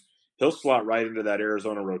bigs. He'll slot right into that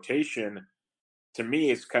Arizona rotation. To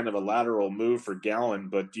me, it's kind of a lateral move for Gallen,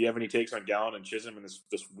 but do you have any takes on Gallen and Chisholm and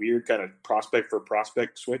this weird kind of prospect for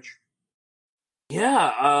prospect switch?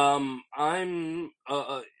 Yeah, I'm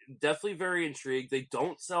definitely very intrigued. They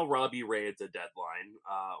don't sell Robbie Ray at the deadline,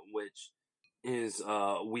 which is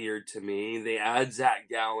weird to me. They add Zach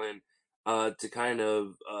Gallen to kind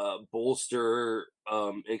of bolster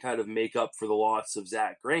and kind of make up for the loss of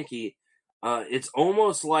Zach Greinke. It's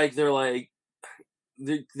almost like they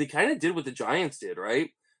kind of did what the Giants did, right?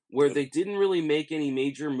 Where they didn't really make any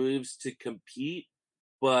major moves to compete,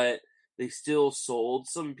 but they still sold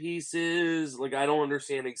some pieces. Like, I don't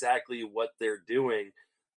understand exactly what they're doing.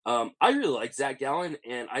 I really like Zach Gallen,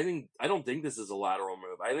 and I don't think this is a lateral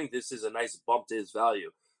move. I think this is a nice bump to his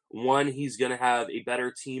value. One, he's going to have a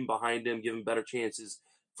better team behind him, give him better chances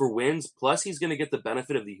for wins. Plus, he's going to get the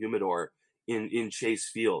benefit of the humidor in Chase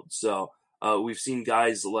Field. So we've seen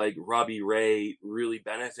guys like Robbie Ray really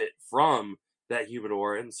benefit from that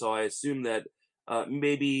humidor, and so I assume that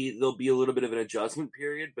maybe there'll be a little bit of an adjustment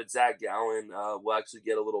period, but Zach Gallen will actually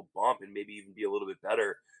get a little bump and maybe even be a little bit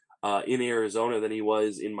better in Arizona than he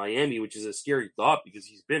was in Miami, which is a scary thought because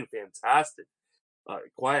he's been fantastic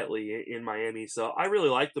quietly in Miami. So I really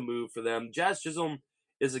like the move for them. Jazz Chisholm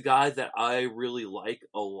is a guy that I really like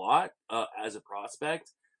a lot as a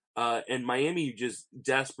prospect. And Miami just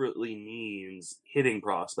desperately needs hitting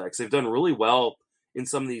prospects. They've done really well in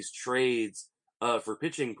some of these trades for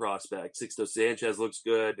pitching prospects. Sixto Sanchez looks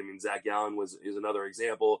good. I mean, Zach Gallen is another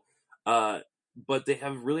example. But they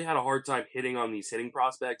have really had a hard time hitting on these hitting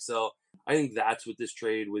prospects. So I think that's what this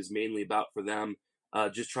trade was mainly about for them,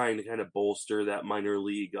 just trying to kind of bolster that minor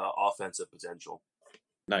league offensive potential.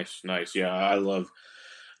 Nice. Yeah, I love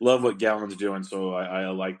what Gallen's doing, so I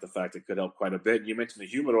like the fact it could help quite a bit. You mentioned the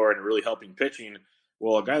humidor and really helping pitching.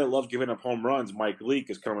 Well, a guy that loves giving up home runs, Mike Leake,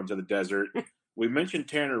 is coming to the desert. We mentioned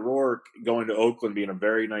Tanner Roark going to Oakland being a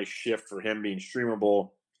very nice shift for him being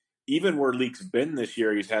streamable. Even where Leake's been this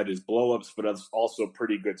year, he's had his blow-ups, but also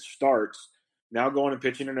pretty good starts. Now going and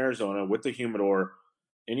pitching in Arizona with the humidor.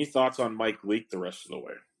 Any thoughts on Mike Leake the rest of the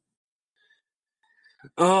way?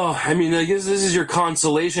 Oh, I mean, I guess this is your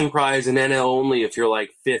consolation prize in NL only if you're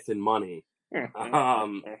like fifth in money. I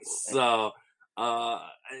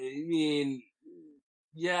mean,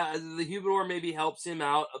 yeah, the humidor maybe helps him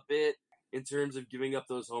out a bit in terms of giving up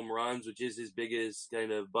those home runs, which is his biggest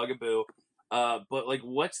kind of bugaboo. But like,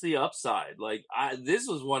 what's the upside? Like, this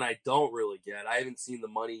was one I don't really get. I haven't seen the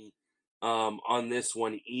money on this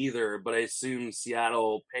one either, but I assume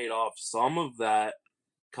Seattle paid off some of that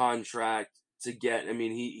contract to get. I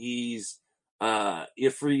mean, he's gonna be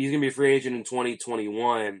a free agent in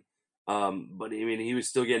 2021. But I mean, he was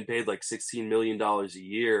still getting paid like $16 million a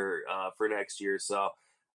year for next year. So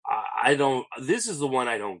I don't. This is the one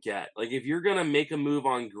I don't get. Like, if you're gonna make a move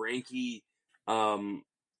on Greinke,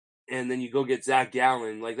 and then you go get Zach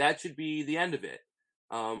Gallen, like that should be the end of it.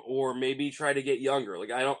 Or maybe try to get younger.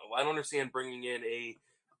 Like I don't understand bringing in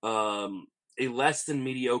a less than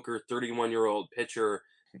mediocre 31-year-old pitcher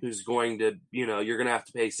who's going to, you're going to have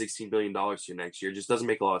to pay $16 billion to next year. It just doesn't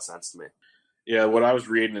make a lot of sense to me. Yeah, what I was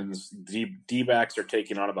reading is D-backs are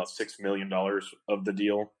taking on about $6 million of the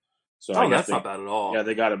deal. So I guess that's not bad at all. Yeah,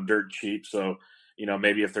 they got him dirt cheap. So,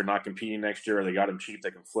 maybe if they're not competing next year or they got him cheap,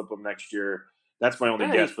 they can flip him next year. That's my only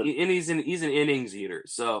guess. But and he's an innings eater.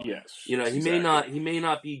 So, yes, he may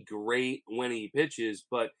not be great when he pitches,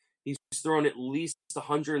 but he's thrown at least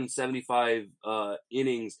 175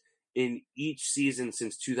 innings in each season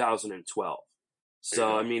since 2012.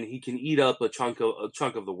 So, I mean, he can eat up a chunk of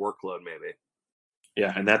the workload, maybe.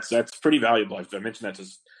 Yeah, and that's pretty valuable. I mentioned that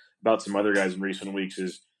just about some other guys in recent weeks.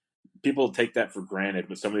 Is people take that for granted,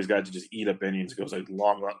 but some of these guys just eat up innings. It goes like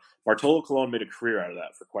long. Bartolo Colon made a career out of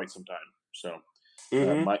that for quite some time. So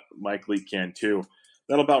Mike Lee can too.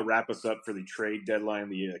 That'll about wrap us up for the trade deadline.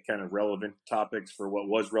 The kind of relevant topics for what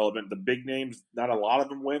was relevant. The big names, not a lot of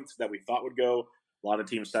them went that we thought would go. A lot of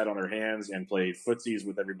teams sat on their hands and played footsies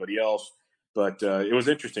with everybody else. But it was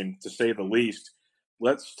interesting, to say the least.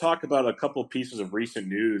 Let's talk about a couple pieces of recent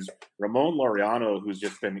news. Ramon Laureano, who's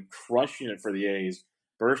just been crushing it for the A's,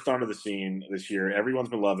 burst onto the scene this year. Everyone's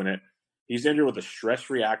been loving it. He's injured with a stress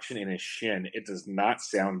reaction in his shin. It does not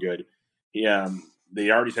sound good. They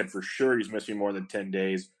already said for sure he's missing more than 10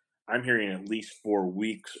 days. I'm hearing at least 4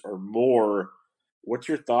 weeks or more. What's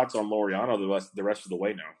your thoughts on Laureano the rest of the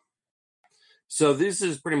way now? So this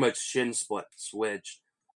is pretty much shin splints, which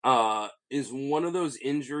is one of those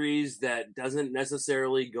injuries that doesn't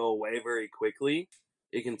necessarily go away very quickly.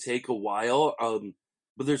 It can take a while,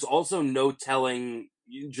 but there's also no telling,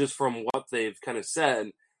 just from what they've kind of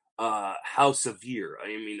said, how severe. I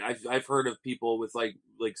mean, I've heard of people with like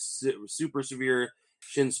super severe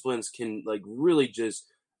shin splints can like really just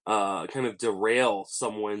kind of derail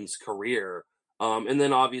someone's career. And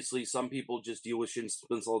then obviously some people just deal with shin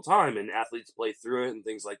splints all the time, and athletes play through it and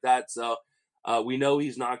things like that. So we know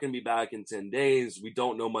he's not going to be back in 10 days. We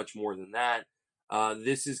don't know much more than that.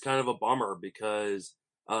 This is kind of a bummer because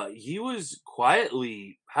he was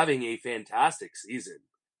quietly having a fantastic season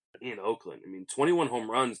in Oakland. I mean, 21 home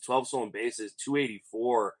runs, 12 stolen bases,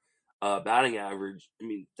 284 batting average. I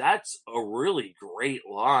mean, that's a really great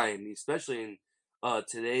line, especially in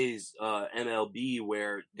today's MLB,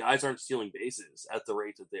 where guys aren't stealing bases at the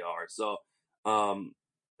rate that they are. So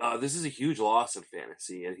this is a huge loss in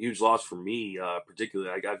fantasy, and a huge loss for me,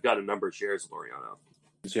 particularly. I've got a number of shares of Laureano.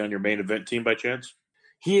 Is he on your main event team by chance?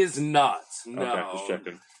 He is not. No. Okay, just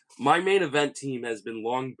checking. My main event team has been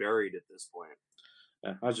long buried at this point.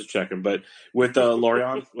 Yeah, I was just checking. But with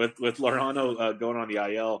Laureano, with Laureano going on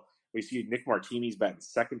the IL, we see Nick Martini's batting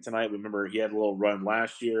second tonight. Remember, he had a little run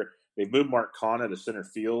last year. They moved Mark Canha to center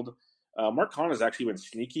field. Mark Canha has actually been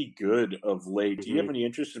sneaky good of late. Do you have any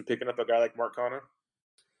interest in picking up a guy like Mark Canha?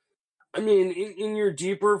 I mean, in your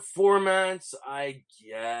deeper formats, I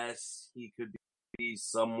guess he could be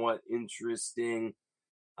somewhat interesting.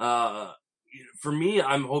 For me,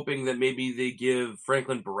 I'm hoping that maybe they give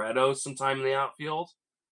Franklin Barreto some time in the outfield.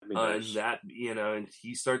 Nice. And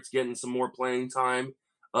he starts getting some more playing time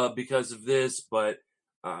because of this. But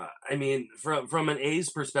I mean, from an A's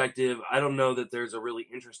perspective, I don't know that there's a really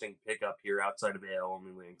interesting pickup here outside of AL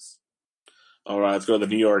only leagues. All right, let's go to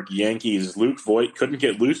the New York Yankees. Luke Voit couldn't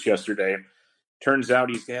get loose yesterday. Turns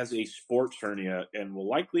out he has a sports hernia and will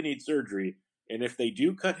likely need surgery. And if they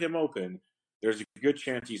do cut him open, there's a good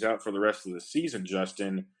chance he's out for the rest of the season,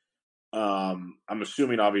 Justin. I'm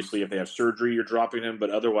assuming, obviously, if they have surgery, you're dropping him.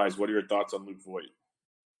 But otherwise, what are your thoughts on Luke Voit?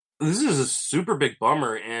 This is a super big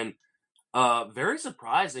bummer, and very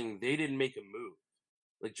surprising they didn't make a move.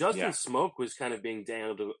 Like, Justin Smoke was kind of being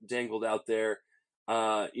dangled out there.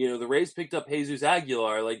 The Rays picked up Jesus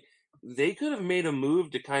Aguilar. Like, they could have made a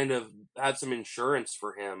move to kind of have some insurance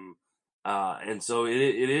for him. And so it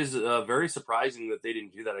is very surprising that they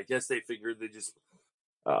didn't do that. I guess they figured they just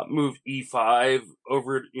moved E5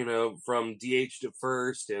 over, from DH to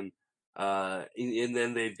first, and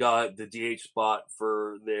then they've got the DH spot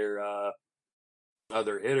for their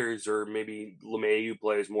other hitters, or maybe LeMahieu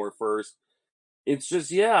plays more first. It's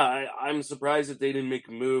just, I'm surprised that they didn't make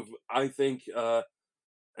a move. I think,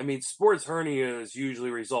 sports hernias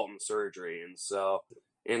usually result in surgery,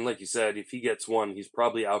 and like you said, if he gets one, he's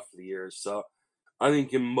probably out for the year. So I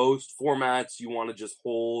think in most formats, you want to just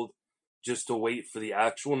hold just to wait for the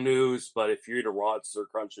actual news. But if you're in a roster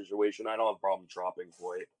crunch situation, I don't have a problem dropping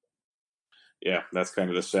Voit. Yeah, that's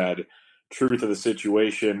kind of the sad truth of the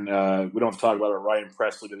situation. We don't have to talk about it. Ryan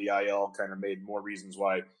Presley to the IL kind of made more reasons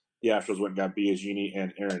why the Astros went and got Biagini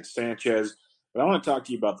and Aaron Sanchez. But I want to talk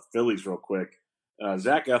to you about the Phillies real quick.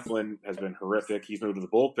 Zach Eflin has been horrific. He's moved to the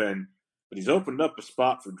bullpen. but he's opened up a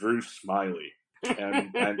spot for Drew Smyly.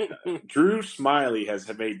 And Drew Smyly has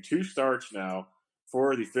made 2 starts now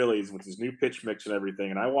for the Phillies with his new pitch mix and everything.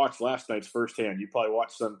 And I watched last night's firsthand. You probably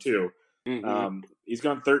watched some too. Mm-hmm. He's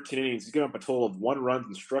gone 13 innings. He's given up a total of 1 run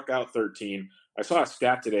and struck out 13. I saw a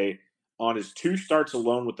stat today on his 2 starts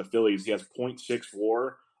alone with the Phillies. He has .6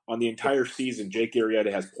 WAR. On the entire season, Jake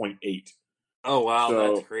Arrieta has .8. Oh, wow,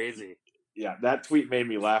 So, that's crazy. Yeah, that tweet made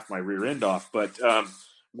me laugh my rear end off. But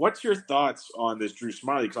what's your thoughts on this Drew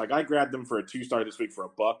Smyly? Because I grabbed him for a 2-star this week for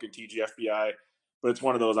 $1 in TGFBI, but it's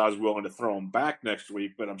one of those I was willing to throw him back next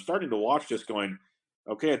week. But I'm starting to watch this going,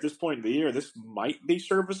 okay, at this point in the year, this might be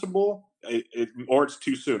serviceable, or it's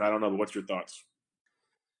too soon. I don't know. But what's your thoughts?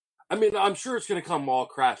 I mean, I'm sure it's going to come all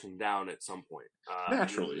crashing down at some point.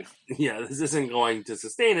 Naturally. Yeah, this isn't going to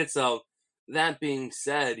sustain itself. That being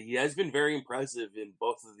said, he has been very impressive in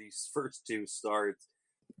both of these first 2 starts.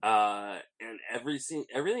 And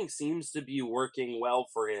everything seems to be working well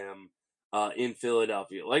for him in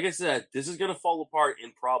Philadelphia. Like I said, this is going to fall apart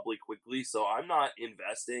and probably quickly, so I'm not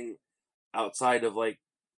investing outside of like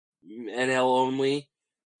NL only.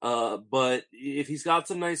 But if he's got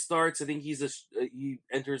some nice starts, I think he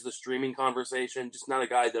enters the streaming conversation. Just not a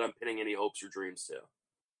guy that I'm pinning any hopes or dreams to.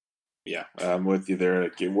 Yeah, I'm with you there.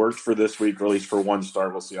 It worked for this week, or at least for 1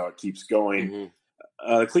 start. We'll see how it keeps going.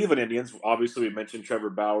 Mm-hmm. The Cleveland Indians, obviously, we mentioned Trevor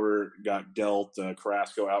Bauer got dealt.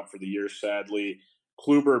 Carrasco out for the year, sadly.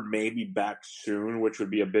 Kluber may be back soon, which would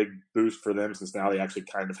be a big boost for them since now they actually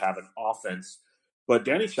kind of have an offense. But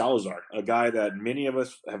Danny Salazar, a guy that many of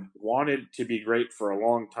us have wanted to be great for a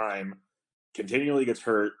long time, continually gets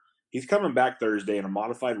hurt. He's coming back Thursday in a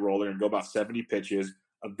modified role. They're going to go about 70 pitches.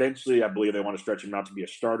 Eventually, I believe they want to stretch him out to be a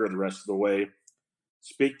starter the rest of the way.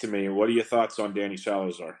 Speak to me. What are your thoughts on Danny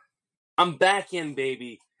Salazar? I'm back in,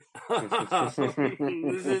 baby. I'm gonna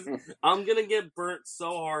get burnt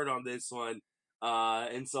so hard on this one,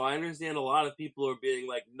 and so I understand a lot of people are being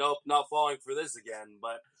like, "Nope, not falling for this again."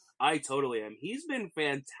 But I totally am. He's been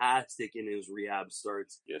fantastic in his rehab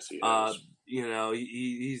starts. Yes, he has.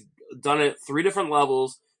 He's done it 3 different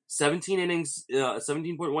levels, 17 innings,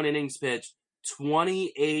 17.1 innings pitched,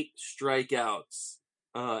 28 strikeouts,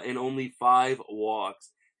 and only 5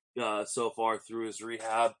 walks so far through his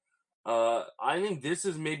rehab. I think this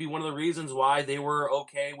is maybe one of the reasons why they were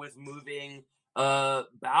okay with moving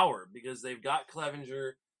Bauer, because they've got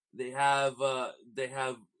Clevenger, they have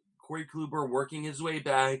Corey Kluber working his way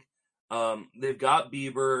back. They've got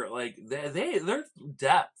Bieber. Like their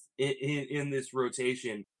depth in this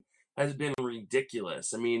rotation has been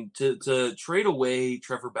ridiculous. I mean, to trade away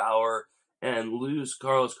Trevor Bauer and lose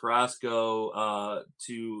Carlos Carrasco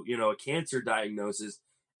to a cancer diagnosis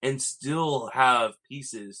and still have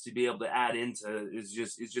pieces to be able to add into is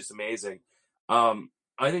just amazing.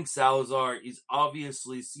 I think Salazar is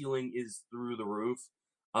obviously ceiling is through the roof,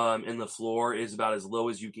 and the floor is about as low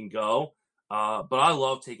as you can go. But I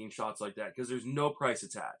love taking shots like that because there's no price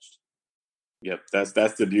attached. Yep,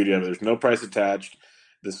 that's the beauty of it. There's no price attached.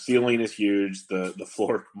 The ceiling is huge. The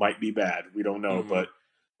floor might be bad. We don't know, but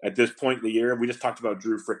at this point in the year, we just talked about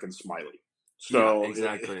Drew frickin' Smyly. So yeah,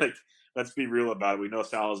 exactly. Let's be real about it. We know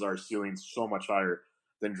Salazar's ceiling's so much higher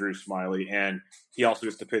than Drew Smyly, and he also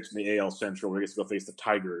gets to pitch in the AL Central, where he gets to go face the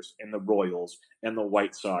Tigers and the Royals and the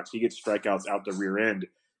White Sox. He gets strikeouts out the rear end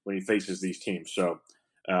when he faces these teams. So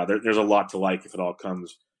there's a lot to like if it all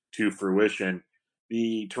comes to fruition.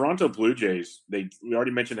 The Toronto Blue Jays, we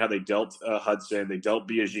already mentioned how they dealt Hudson, they dealt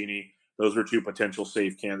Biagini. Those were 2 potential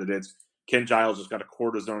safe candidates. Ken Giles just got a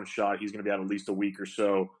cortisone shot. He's going to be out at least a week or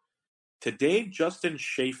so. Today, Justin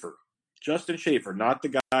Schaefer, not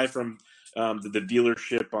the guy from the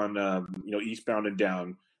dealership on Eastbound and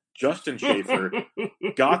Down. Justin Schaefer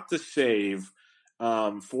got the save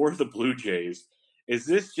for the Blue Jays. Is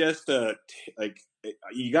this just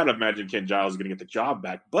you got to imagine Ken Giles is going to get the job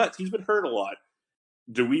back, but he's been hurt a lot.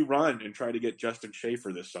 Do we run and try to get Justin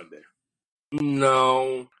Schaefer this Sunday?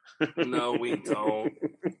 No, we don't.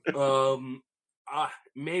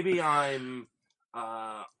 Maybe I'm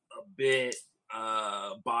a bit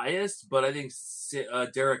biased, but I think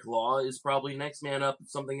Derek Law is probably next man up if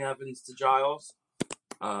something happens to Giles.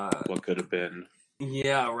 What could have been?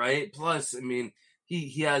 Yeah, right. Plus, I mean,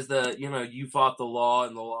 he has the you fought the law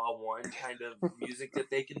and the law won kind of music that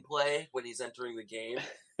they can play when he's entering the game.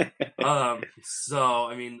 So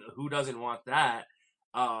I mean, who doesn't want that?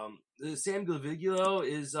 Sam Gaviglio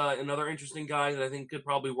is another interesting guy that I think could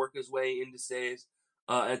probably work his way into saves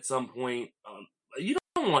at some point. You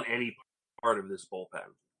don't want any part of this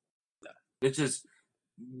bullpen. It's just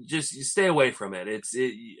stay away from it. I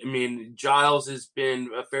mean, Giles has been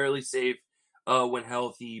fairly safe when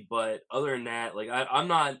healthy, but other than that, like I'm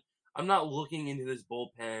not I'm not looking into this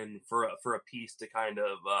bullpen for a piece to kind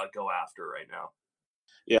of go after right now.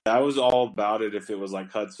 Yeah, I was all about it if it was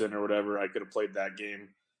like Hudson or whatever. I could have played that game.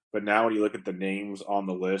 But now when you look at the names on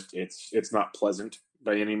the list, it's not pleasant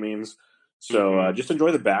by any means. So just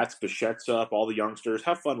enjoy the bats. Bichette's up, all the youngsters.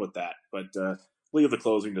 Have fun with that. But leave the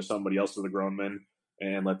closing to somebody else, to the grown men,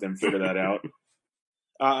 and let them figure that out.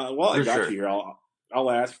 Well, I got you here.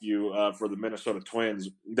 I'll ask you for the Minnesota Twins.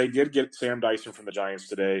 They did get Sam Dyson from the Giants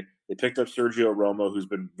today. They picked up Sergio Romo, who's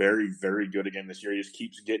been very, very good again this year. He just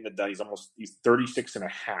keeps getting it done. He's 36 and a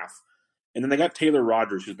half. And then they got Taylor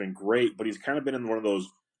Rogers, who's been great, but he's kind of been in one of those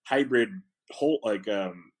hybrid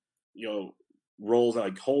roles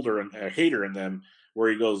like holder and hater in them, where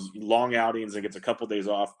he goes long outings and gets a couple days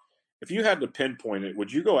off. If you had to pinpoint it,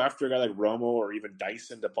 would you go after a guy like Romo or even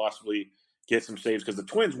Dyson to possibly get some saves? Because the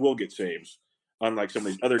Twins will get saves, unlike some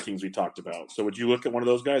of these other teams we talked about. So would you look at one of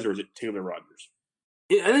those guys, or is it Taylor Rogers?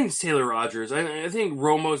 Yeah, I think it's Taylor Rogers. I think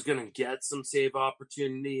Romo's going to get some save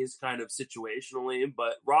opportunities kind of situationally,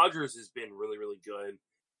 but Rogers has been really, really good.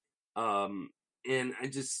 And I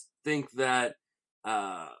just think that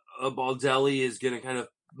Baldelli is going to kind of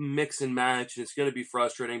mix and match, and it's going to be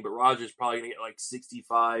frustrating, but Rogers probably going to get like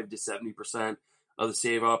 65 to 70% of the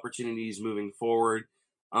save opportunities moving forward.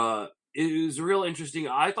 It was real interesting.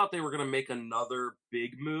 I thought they were going to make another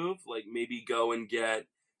big move, like maybe go and get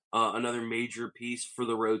another major piece for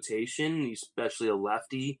the rotation, especially a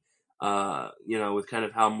lefty, with kind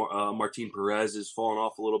of how Martin Perez has fallen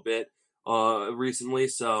off a little bit recently.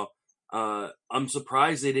 So I'm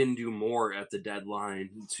surprised they didn't do more at the deadline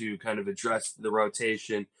to kind of address the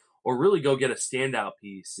rotation or really go get a standout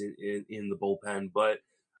piece in the bullpen. But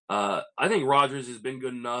I think Rogers has been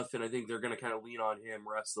good enough, and I think they're going to kind of lean on him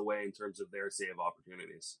rest of the way in terms of their save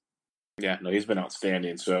opportunities. Yeah, no, he's been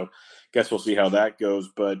outstanding. So guess we'll see how that goes.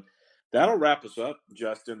 But that'll wrap us up,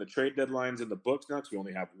 Justin. The trade deadline's in the books now, because we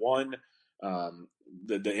only have one.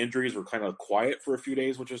 The injuries were kind of quiet for a few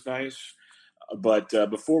days, which is nice. But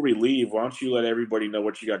before we leave, why don't you let everybody know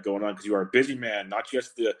what you got going on? Because you are a busy man, not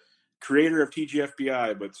just the creator of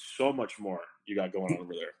TGFBI, but so much more you got going on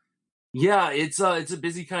over there. Yeah, it's a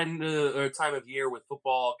busy kind of time of year with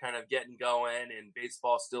football kind of getting going and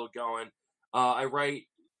baseball still going. I write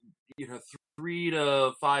 3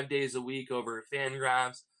 to 5 days a week over at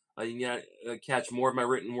Fangraphs. You can catch more of my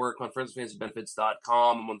written work on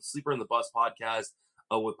friendsoffantasybenefits.com. I'm on the Sleeper in the Bus podcast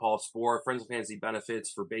with Paul Spohr, Friends of Fantasy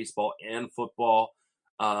Benefits for baseball and football.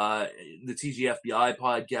 The TGFBI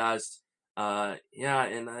podcast.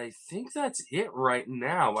 And I think that's it right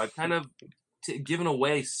now. I've kind of given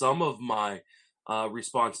away some of my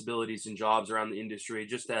responsibilities and jobs around the industry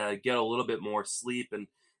just to get a little bit more sleep and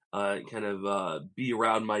be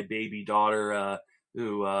around my baby daughter,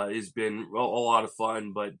 who has been a lot of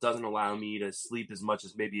fun, but doesn't allow me to sleep as much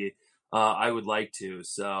as maybe I would like to.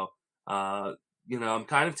 So, I'm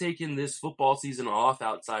kind of taking this football season off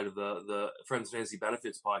outside of the Friends of Fantasy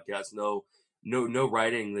Benefits podcast. No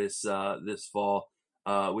writing this fall,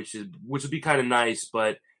 which would be kind of nice,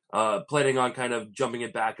 but planning on kind of jumping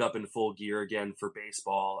it back up in full gear again for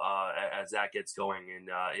baseball as that gets going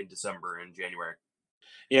in December and January.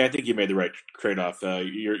 Yeah, I think you made the right trade-off.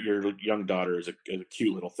 Your young daughter is a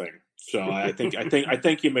cute little thing, so I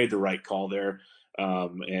think you made the right call there.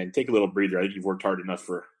 And take a little breather. I think you've worked hard enough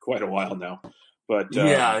for quite a while now. But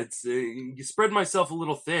it's you spread myself a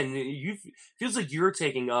little thin. Feels like you're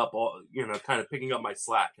taking up kind of picking up my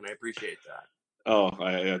slack, and I appreciate that. Oh,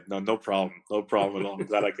 no problem. No problem at all. I'm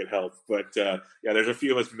glad I could help. But there's a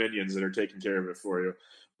few of us minions that are taking care of it for you.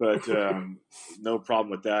 But no problem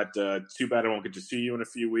with that. Too bad I won't get to see you in a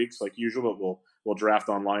few weeks like usual, but we'll draft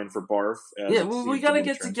online for Barf. We got to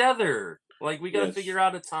get together. Like, we got to figure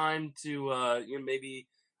out a time to maybe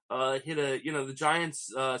hit the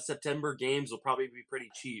Giants September games will probably be pretty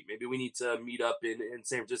cheap. Maybe we need to meet up in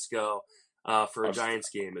San Francisco for a Giants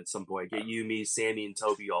game at some point. Get you, me, Sammy, and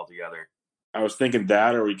Toby all together. I was thinking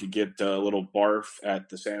that, or we could get a little Barf at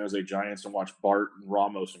the San Jose Giants and watch Bart and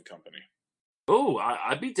Ramos and company. Oh,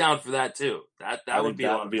 I'd be down for that too. That would be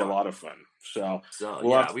a lot of fun. So we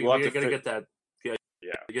gotta get that.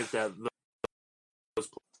 Get that.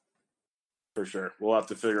 For sure. We'll have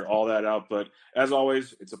to figure all that out. But as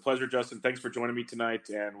always, it's a pleasure, Justin. Thanks for joining me tonight,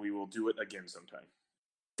 and we will do it again sometime.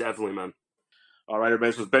 Definitely, man. All right,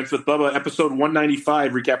 everybody. This was Bench with Bubba, episode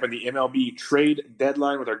 195, recapping the MLB trade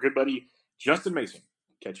deadline with our good buddy Justin Mason.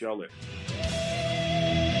 Catch you all later.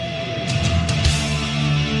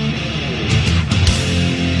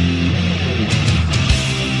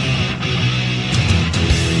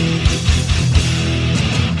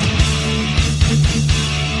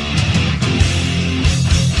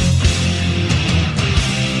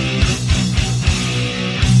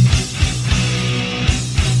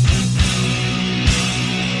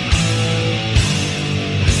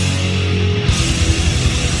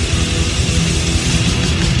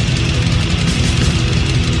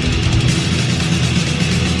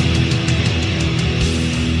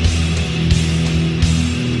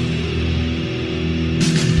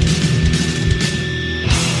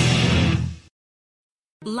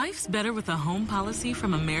 Life's better with a home policy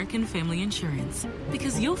from American Family Insurance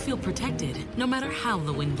because you'll feel protected no matter how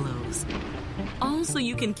the wind blows. All so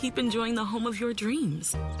you can keep enjoying the home of your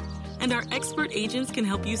dreams. And our expert agents can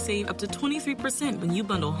help you save up to 23% when you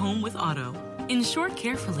bundle home with auto. Insure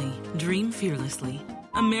carefully, dream fearlessly.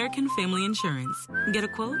 American Family Insurance. Get a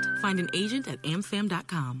quote? Find an agent at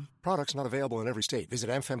amfam.com. Products not available in every state. Visit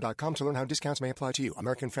amfam.com to learn how discounts may apply to you.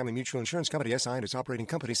 American Family Mutual Insurance Company, SI, and its operating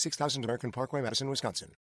company, 6000 American Parkway, Madison, Wisconsin.